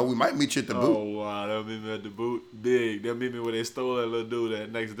booth though. We might meet you at the booth. Oh wow, they'll meet me at the boot. Big. They'll meet me where they stole that little dude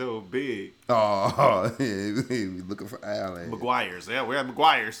that next door. Big. Oh, yeah, we looking for Allen. McGuire's. Yeah, we're at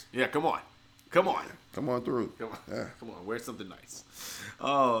McGuire's. Yeah, come on. Come on through. Come on. Yeah. Come on. Wear something nice.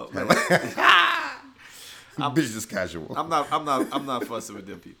 Oh, man. Business casual. I'm not fussing with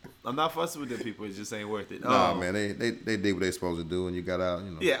them people. I'm not fussing with them people. It just ain't worth it. Nah, man, they did what they supposed to do, and you got out.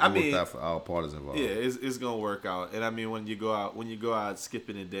 You know, Yeah, I it worked mean, out for all parties involved. Yeah, it's gonna work out. And I mean, when you go out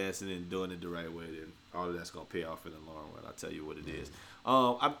skipping and dancing and doing it the right way, then all of that's gonna pay off in the long run. I'll tell you what it is.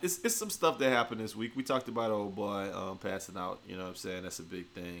 It's some stuff that happened this week. We talked about old boy passing out. You know what I'm saying? That's a big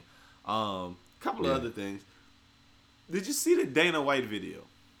thing. Couple of other things. Did you see the Dana White video?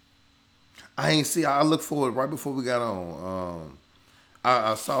 I ain't see. I looked for it right before we got on.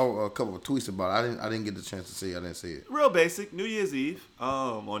 I saw a couple of tweets about it. I didn't get the chance to see it. I didn't see it. Real basic. New Year's Eve.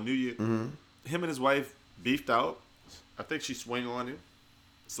 On New Year, him and his wife beefed out. I think she swung on him,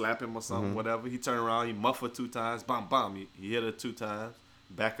 slap him or something, whatever. He turned around. He muffed her 2 times. Bam, bam. He hit her 2 times.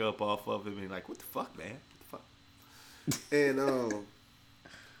 Back up off of him. And like, what the fuck, man? What the fuck? And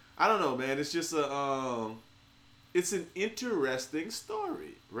I don't know, man. It's just it's an interesting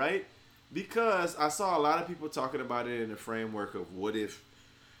story, right? Because I saw a lot of people talking about it in the framework of what if,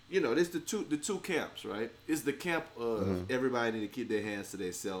 there's the two camps, right? It's the camp of everybody need to keep their hands to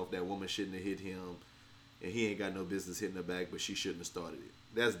themselves. That woman shouldn't have hit him, and he ain't got no business hitting her back, but she shouldn't have started it.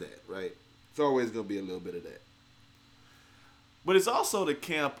 That's that, right? It's always gonna be a little bit of that. But it's also the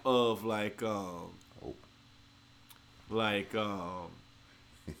camp of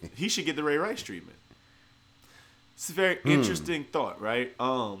he should get the Ray Rice treatment. It's a very interesting thought, right?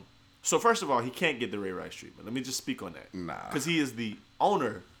 So first of all, he can't get the Ray Rice treatment. Let me just speak on that. Nah. Because he is the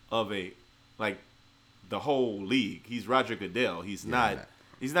owner of the whole league. He's Roger Goodell. He's not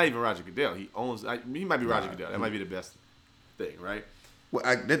He's not even Roger Goodell. He owns. He might be Roger Goodell. That might be the best thing, right? Well,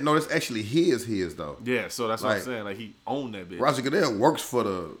 no, that's actually his though. Yeah, so that's what I'm saying. Like, he owned that bitch. Roger Goodell works for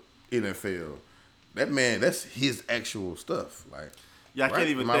the NFL. That man, that's his actual stuff. Like, yeah, I can't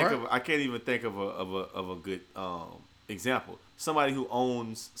even think of a good example. Somebody who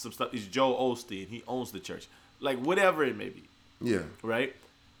owns some stuff is Joel Osteen. He owns the church. Like, whatever it may be. Yeah. Right?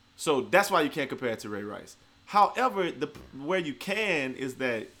 So that's why you can't compare it to Ray Rice. However, where you can is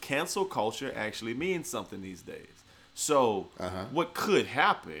that cancel culture actually means something these days. So what could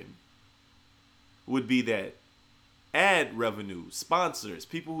happen would be that ad revenue, sponsors,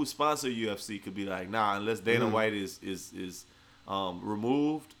 people who sponsor UFC could be like, nah, unless Dana White is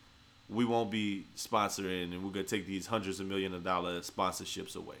removed, we won't be sponsoring, and we're gonna take these hundreds of millions of dollars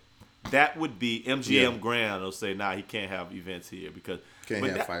sponsorships away. That would be MGM Grand will say, nah, he can't have events here because can't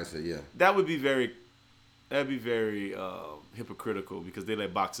have fights here. Yeah, that would be very hypocritical because they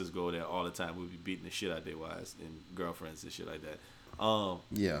let boxers go there all the time. We'd be beating the shit out of their wives and girlfriends and shit like that.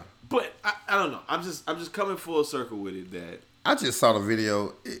 Yeah, but I don't know. I'm just coming full circle with it that I just saw the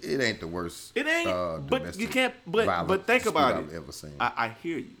video. It ain't the worst. It ain't. But you can't. But think about it. I've ever seen. I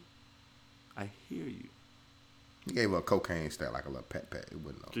hear you. I hear you. He gave her a cocaine stat like a little pat. It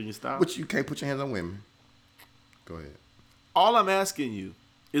wouldn't know. Can you stop? But you can't put your hands on women. Go ahead. All I'm asking you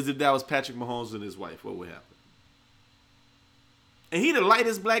is if that was Patrick Mahomes and his wife, what would happen? And he the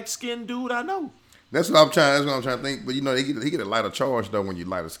lightest black skinned dude I know. That's what I'm trying to think. But you know, he get a lighter charge though when you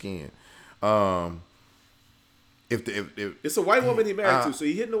lighter skin. If it's a white woman he married to, so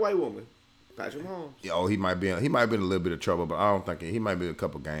he hitting a white woman. Patrick Mahomes. Yeah, he might be in a little bit of trouble, but I don't think he might be a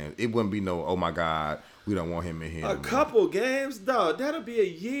couple games. It wouldn't be no, oh my God, we don't want him in here. A couple games, dog. That'll be a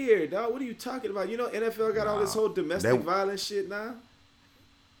year, dog. What are you talking about? You know, NFL got all this whole domestic violence shit now.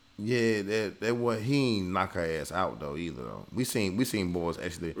 Yeah, that what he ain't knock her ass out though either though. We seen boys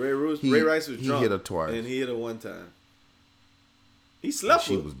actually. Ray Rice was drunk. He hit her twice, and he hit her one time. He slept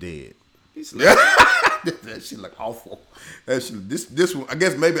her. She was dead. He slept. That shit look awful. This one, I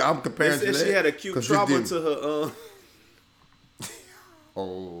guess maybe I'm comparing to that. She had acute trauma to her.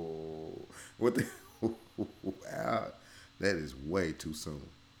 Oh, what the? Wow, that is way too soon.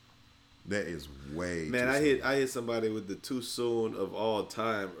 That is way. Man, too I hit somebody with the too soon of all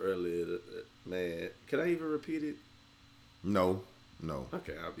time earlier. Man, can I even repeat it? No.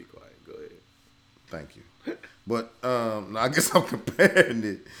 Okay, I'll be quiet. Go ahead. Thank you. But I guess I'm comparing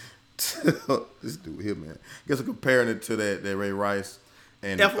it to this dude here, man. I guess I'm comparing it to that Ray Rice.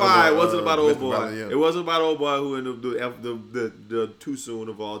 And FYI, it wasn't about old boy. It wasn't about old boy who ended up the too soon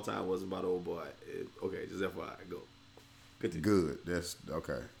of all time. Wasn't about old boy. Okay, just FYI, go. Continue. Good. That's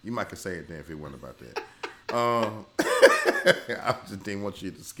okay. You might could say it then if it wasn't about that. I just didn't want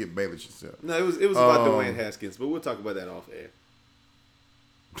you to skip Bayless yourself. No, it was about Dwayne Haskins, but we'll talk about that off air.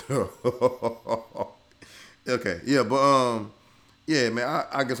 Okay, yeah, but yeah, man,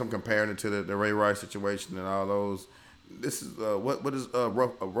 I guess I'm comparing it to the Ray Rice situation and all those. This is what is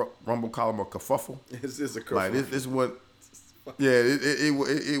Rumble column or kerfuffle? It's a kerfuffle. Like this what. Yeah,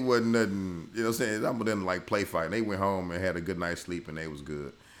 it wasn't nothing. You know what I'm saying? Some of them like play fight. They went home and had a good night's sleep and they was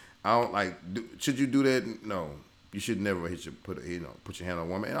good. I don't like. Should you do that? No, you should never put your hand on a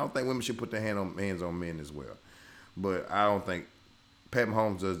woman. And I don't think women should put their hands on men as well. But I don't think Pat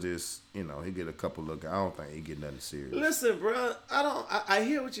Mahomes does this. You know, he get a couple look. I don't think he get nothing serious. Listen, bro, I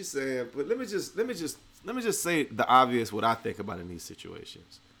hear what you're saying, but let me just say the obvious. What I think about in these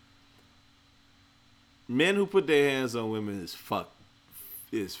situations. Men who put their hands on women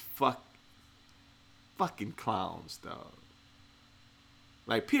is fucking clowns, dog.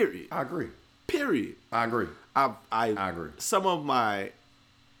 Like, period. I agree. Period. I agree. I agree. Some of my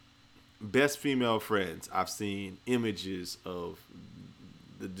best female friends, I've seen images of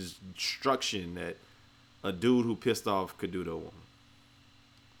the destruction that a dude who pissed off could do to a woman.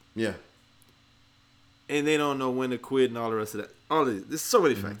 Yeah. And they don't know when to quit and all the rest of that. All of this. There's so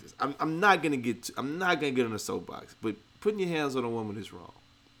many factors. I'm not gonna get on the soapbox, but putting your hands on a woman is wrong.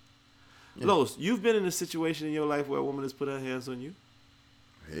 Yeah. Los, you've been in a situation in your life where a woman has put her hands on you?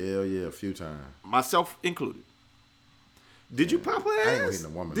 Hell yeah, a few times. Myself included. Did you pop her ass? I ain't hitting a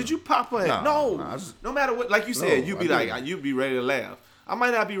woman. Did you pop her ass? No. No matter what, like you said, you'd be ready to laugh. I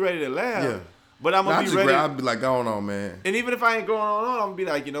might not be ready to laugh. Yeah. But I'm gonna be ready. I'll be like, going on, man. And even if I ain't going on, I'm gonna be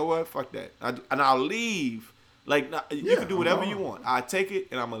like, you know what? Fuck that. And I'll leave. Like, you can do whatever you want. I take it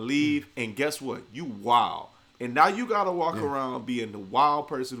and I'm gonna leave. And guess what? You wild. And now you gotta walk around being the wild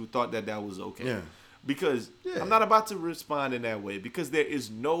person who thought that was okay. Yeah. Because I'm not about to respond in that way. Because there is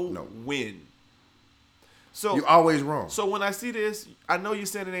no win. So You're always wrong. So when I see this, I know you're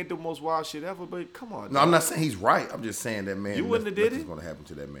saying it ain't the most wild shit ever, but come on. No, dog. I'm not saying he's right. I'm just saying that man. You wouldn't have did it? What's going to happen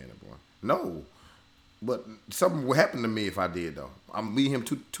to that man, boy? No, but something would happen to me if I did though. I'm me and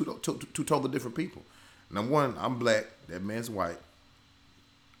him two totally different people. Number one, I'm black. That man's white.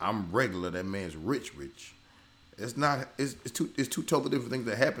 I'm regular. That man's rich. It's not. It's two totally different things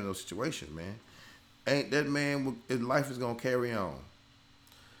that happen in those situations, man. Ain't that man? His life is gonna carry on.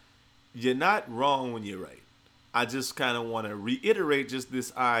 You're not wrong when you're right. I just kind of want to reiterate just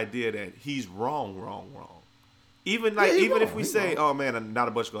this idea that he's wrong. Even if we say, oh man, not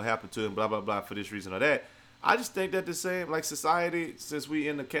a bunch gonna happen to him, blah blah blah, for this reason or that. I just think that the same, like society, since we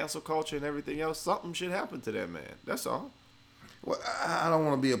in the cancel culture and everything else, something should happen to that man. That's all. Well, I don't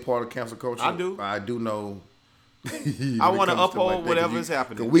want to be a part of cancel culture. I do. I do know. I want to uphold whatever is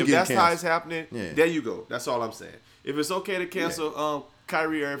happening. If that's how it's happening, there you go. That's all I'm saying. If it's okay to cancel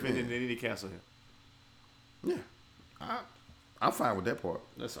Kyrie Irving, then they need to cancel him. Yeah, I'm fine with that part.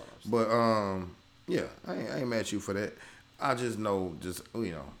 That's all I'm saying. But yeah, I ain't mad at you for that. I just know, just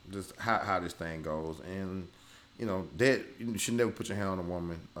how this thing goes, and that you should never put your hand on a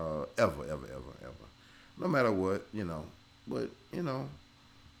woman, ever, no matter what, But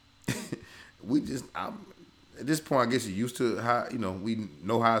we just at this point, I guess you're used to how we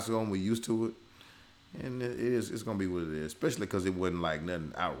know how it's going. We're used to it, and it's gonna be what it is. Especially because it wasn't like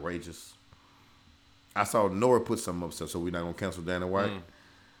nothing outrageous. I saw Nora put something up, so we're not gonna cancel Dana White.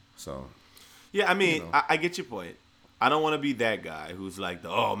 So yeah, I mean, I get your point. I don't want to be that guy who's like,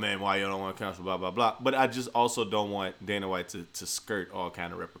 oh man, why you don't want to cancel, blah blah blah. But I just also don't want Dana White to skirt all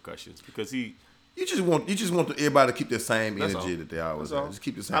kind of repercussions because he. You just want everybody to keep the same energy that they always have. Just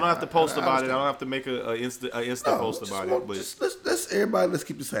keep the same. I don't have to post about it. I don't have to make a Insta post about it. But let's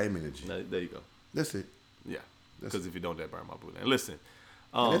keep the same energy. There you go. That's it. Yeah, because if you don't, that burn my boot. And listen,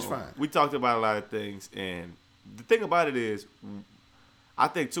 that's fine. We talked about a lot of things, and the thing about it is, I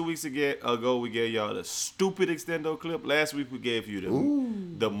think 2 weeks ago we gave y'all the stupid extendo clip. Last week we gave you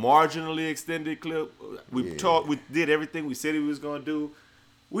the marginally extended clip. We did everything we said we was gonna do.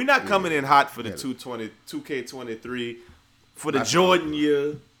 We're not coming in hot for the 2K23 for the Jordan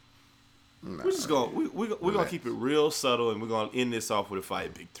year. Nah, we're just gonna we're gonna keep it real subtle, and we're gonna end this off with a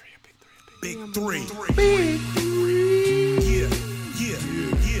fight. Big three. Big three. Yeah.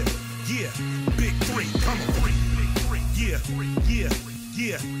 Big three. Come on.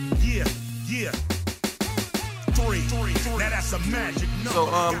 Yeah. Three. Now that's a magic number. So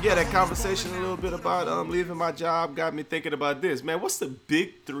that conversation a little bit about leaving my job got me thinking about this. Man, what's the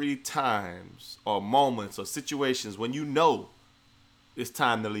big three times or moments or situations when you know it's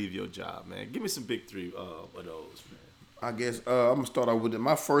time to leave your job, man? Give me some big three of those, man. I guess I'm gonna start off with it.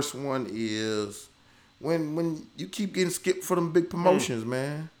 My first one is when you keep getting skipped for them big promotions,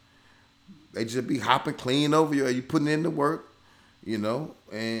 man. They just be hopping clean over you. You putting in the work,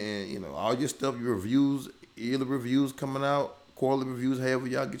 and all your stuff, your reviews, yearly reviews coming out, quarterly reviews, however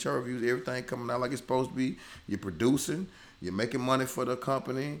y'all get your reviews, everything coming out like it's supposed to be. You're producing, you're making money for the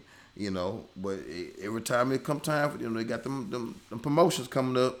company, But every time it come time for they got them promotions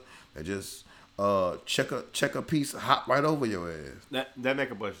coming up. They just check a piece, hop right over your ass. That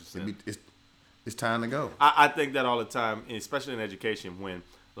make a bunch of sense. It's time to go. I think that all the time, especially in education, when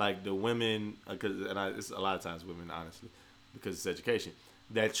like the women, it's a lot of times women, honestly, because it's education,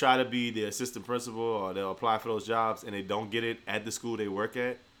 that try to be the assistant principal or they'll apply for those jobs and they don't get it at the school they work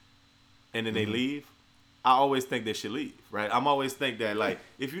at, and then they leave. I always think they should leave, right? I'm always think that like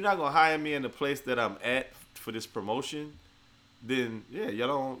if you're not gonna hire me in the place that I'm at for this promotion, then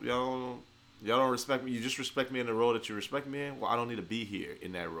y'all don't respect me. You just respect me in the role that you respect me in. Well, I don't need to be here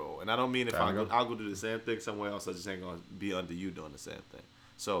in that role. And I don't mean if I'll go do the same thing somewhere else. I just ain't going to be under you doing the same thing.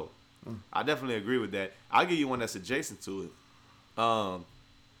 So I definitely agree with that. I'll give you one that's adjacent to it.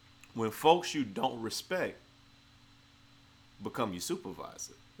 When folks you don't respect become your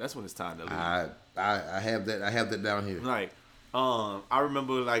supervisor, that's when it's time to leave. I have that down here. Right. I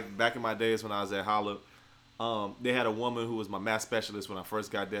remember like back in my days when I was at Holler, they had a woman who was my math specialist when I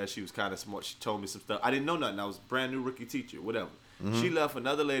first got there. She was kind of smart. She told me some stuff. I didn't know nothing. I was a brand new rookie teacher, whatever. She left.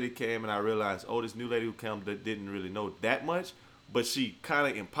 Another lady came, and I realized, this new lady who came didn't really know that much. But she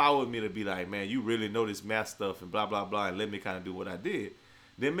kind of empowered me to be like, man, you really know this math stuff and blah, blah, blah, and let me kind of do what I did.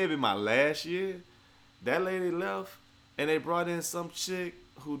 Then maybe my last year, that lady left, and they brought in some chick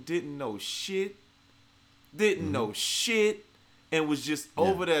who didn't know shit, and was just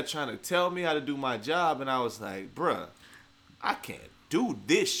over there trying to tell me how to do my job. And I was like, bruh, I can't do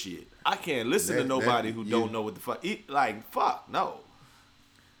this shit. I can't listen to nobody who don't know what the fuck. Fuck, no.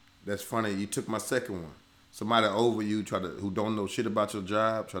 That's funny. You took my second one. Somebody over you who don't know shit about your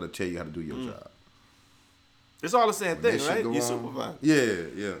job try to tell you how to do your job. It's all the same When thing, that shit right? go You on- supervise.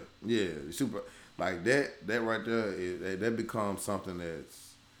 Yeah. Super. Like that right there. That becomes something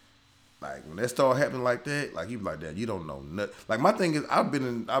that's like when that start happening like that. Like you be like that. You don't know nothing. Like my thing is, I've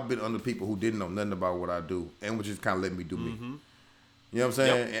been under people who didn't know nothing about what I do, and would just kind of let me do me. You know what I'm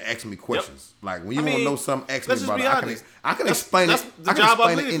saying? Yep. And asking me questions. Like when you I want to mean, know something, ask me let's just about be it. honest. I can That's- explain that's it. the I can job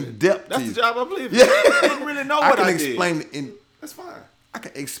I explain it believe in in. depth That's to you. the job I believe in. Yeah. I didn't really know what I did. explain it in. That's fine. I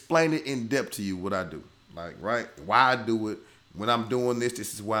can explain it in depth to you what I do. Like, right? Why I do it. When I'm doing this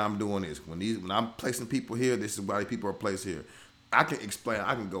is why I'm doing this. When I'm placing people here, this is why the people are placed here. I can explain.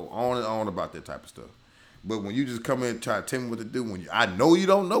 I can go on and on about that type of stuff. But when you just come in and try to tell me what to do, I know you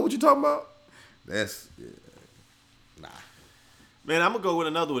don't know what you're talking about, that's nah. Man, I'm gonna go with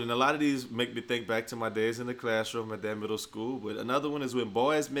another one, and a lot of these make me think back to my days in the classroom at that middle school. But another one is when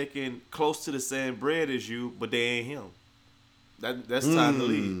boys making close to the same bread as you, but they ain't him. That's time to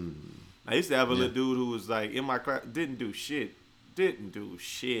leave. I used to have a little dude who was like in my class, didn't do shit,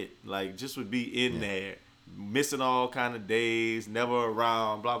 like just would be in there, missing all kind of days, never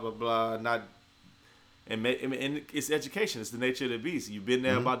around, blah blah blah, not. And it's education. It's the nature of the beast. You've been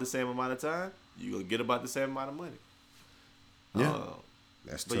there about the same amount of time, you gonna get about the same amount of money. Yeah.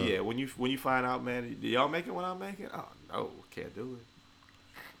 That's But tough. yeah, when you find out, man, do y'all make it when I'm making? Oh no, can't do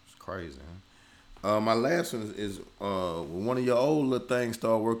it. It's crazy, huh? My last one is when one of your old little things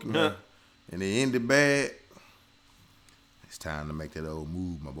start working Huh. and they ended bad. It's time to make that old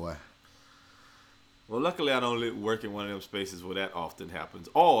move, my boy. Well, luckily I don't work in one of them spaces where that often happens.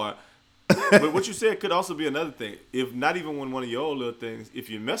 Or, but what you said could also be another thing. If not even when one of your old little things, if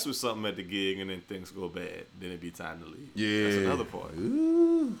you mess with something at the gig and then things go bad, then it'd be time to leave. Yeah, That's another part.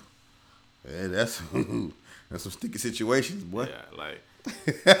 Ooh. Yeah, that's some sticky situations, boy. Yeah, like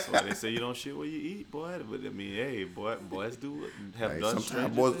that's why they say you don't shit where you eat, boy. But I mean, hey, boys do it and have Hey, done sometimes stranger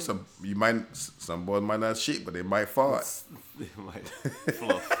boys, things. some boys might not shit, but they might fart. They might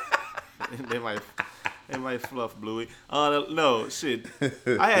fluff. they might fluff, Bluey. No, shit.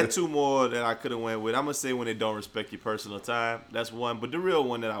 I had two more that I could have went with. I'm gonna say when they don't respect your personal time. That's one. But the real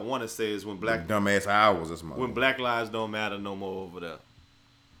one that I want to say is when Dumbass hours. That's my when Black lives don't matter no more over there.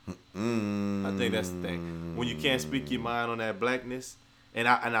 I think that's the thing. When you can't speak your mind on that blackness, and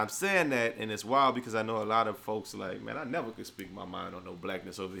I'm saying that, and it's wild because I know a lot of folks are like, man, I never could speak my mind on no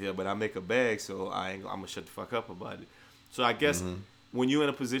blackness over here, but I make a bag, so I'm gonna shut the fuck up about it. So I guess when you're in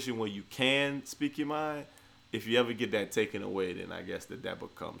a position where you can speak your mind, if you ever get that taken away, then I guess that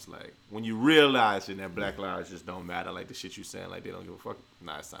becomes like when you realize that Black lives just don't matter, like the shit you saying, like they don't give a fuck.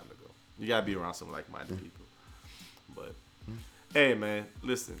 Nah, it's time to go. You gotta be around some like-minded people. But hey, man,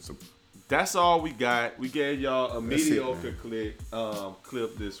 listen. That's all we got. We gave y'all a mediocre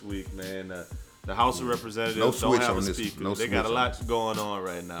clip this week, man. The House of Representatives No don't switch have a on this. speaker. No They got a switch on lot going on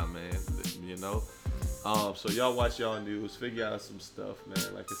right now, man. You know. So y'all watch y'all news, figure out some stuff,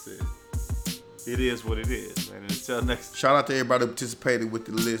 man. Like I said, it is what it is, man. And until next. Shout out to everybody who participated with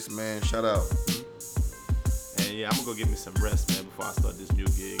the list, man. Shout out. And yeah, I'm gonna go get me some rest, man, before I start this new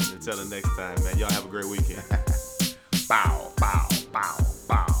gig. And until the next time, man. Y'all have a great weekend. Bow, bow, bow,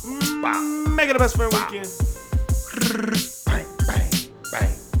 bow, bow. Make it the best friend weekend. Bang, bang,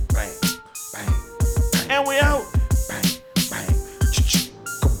 bang, bang, bang, And we out. bang, bang.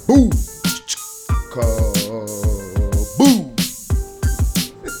 Kaboom. Cause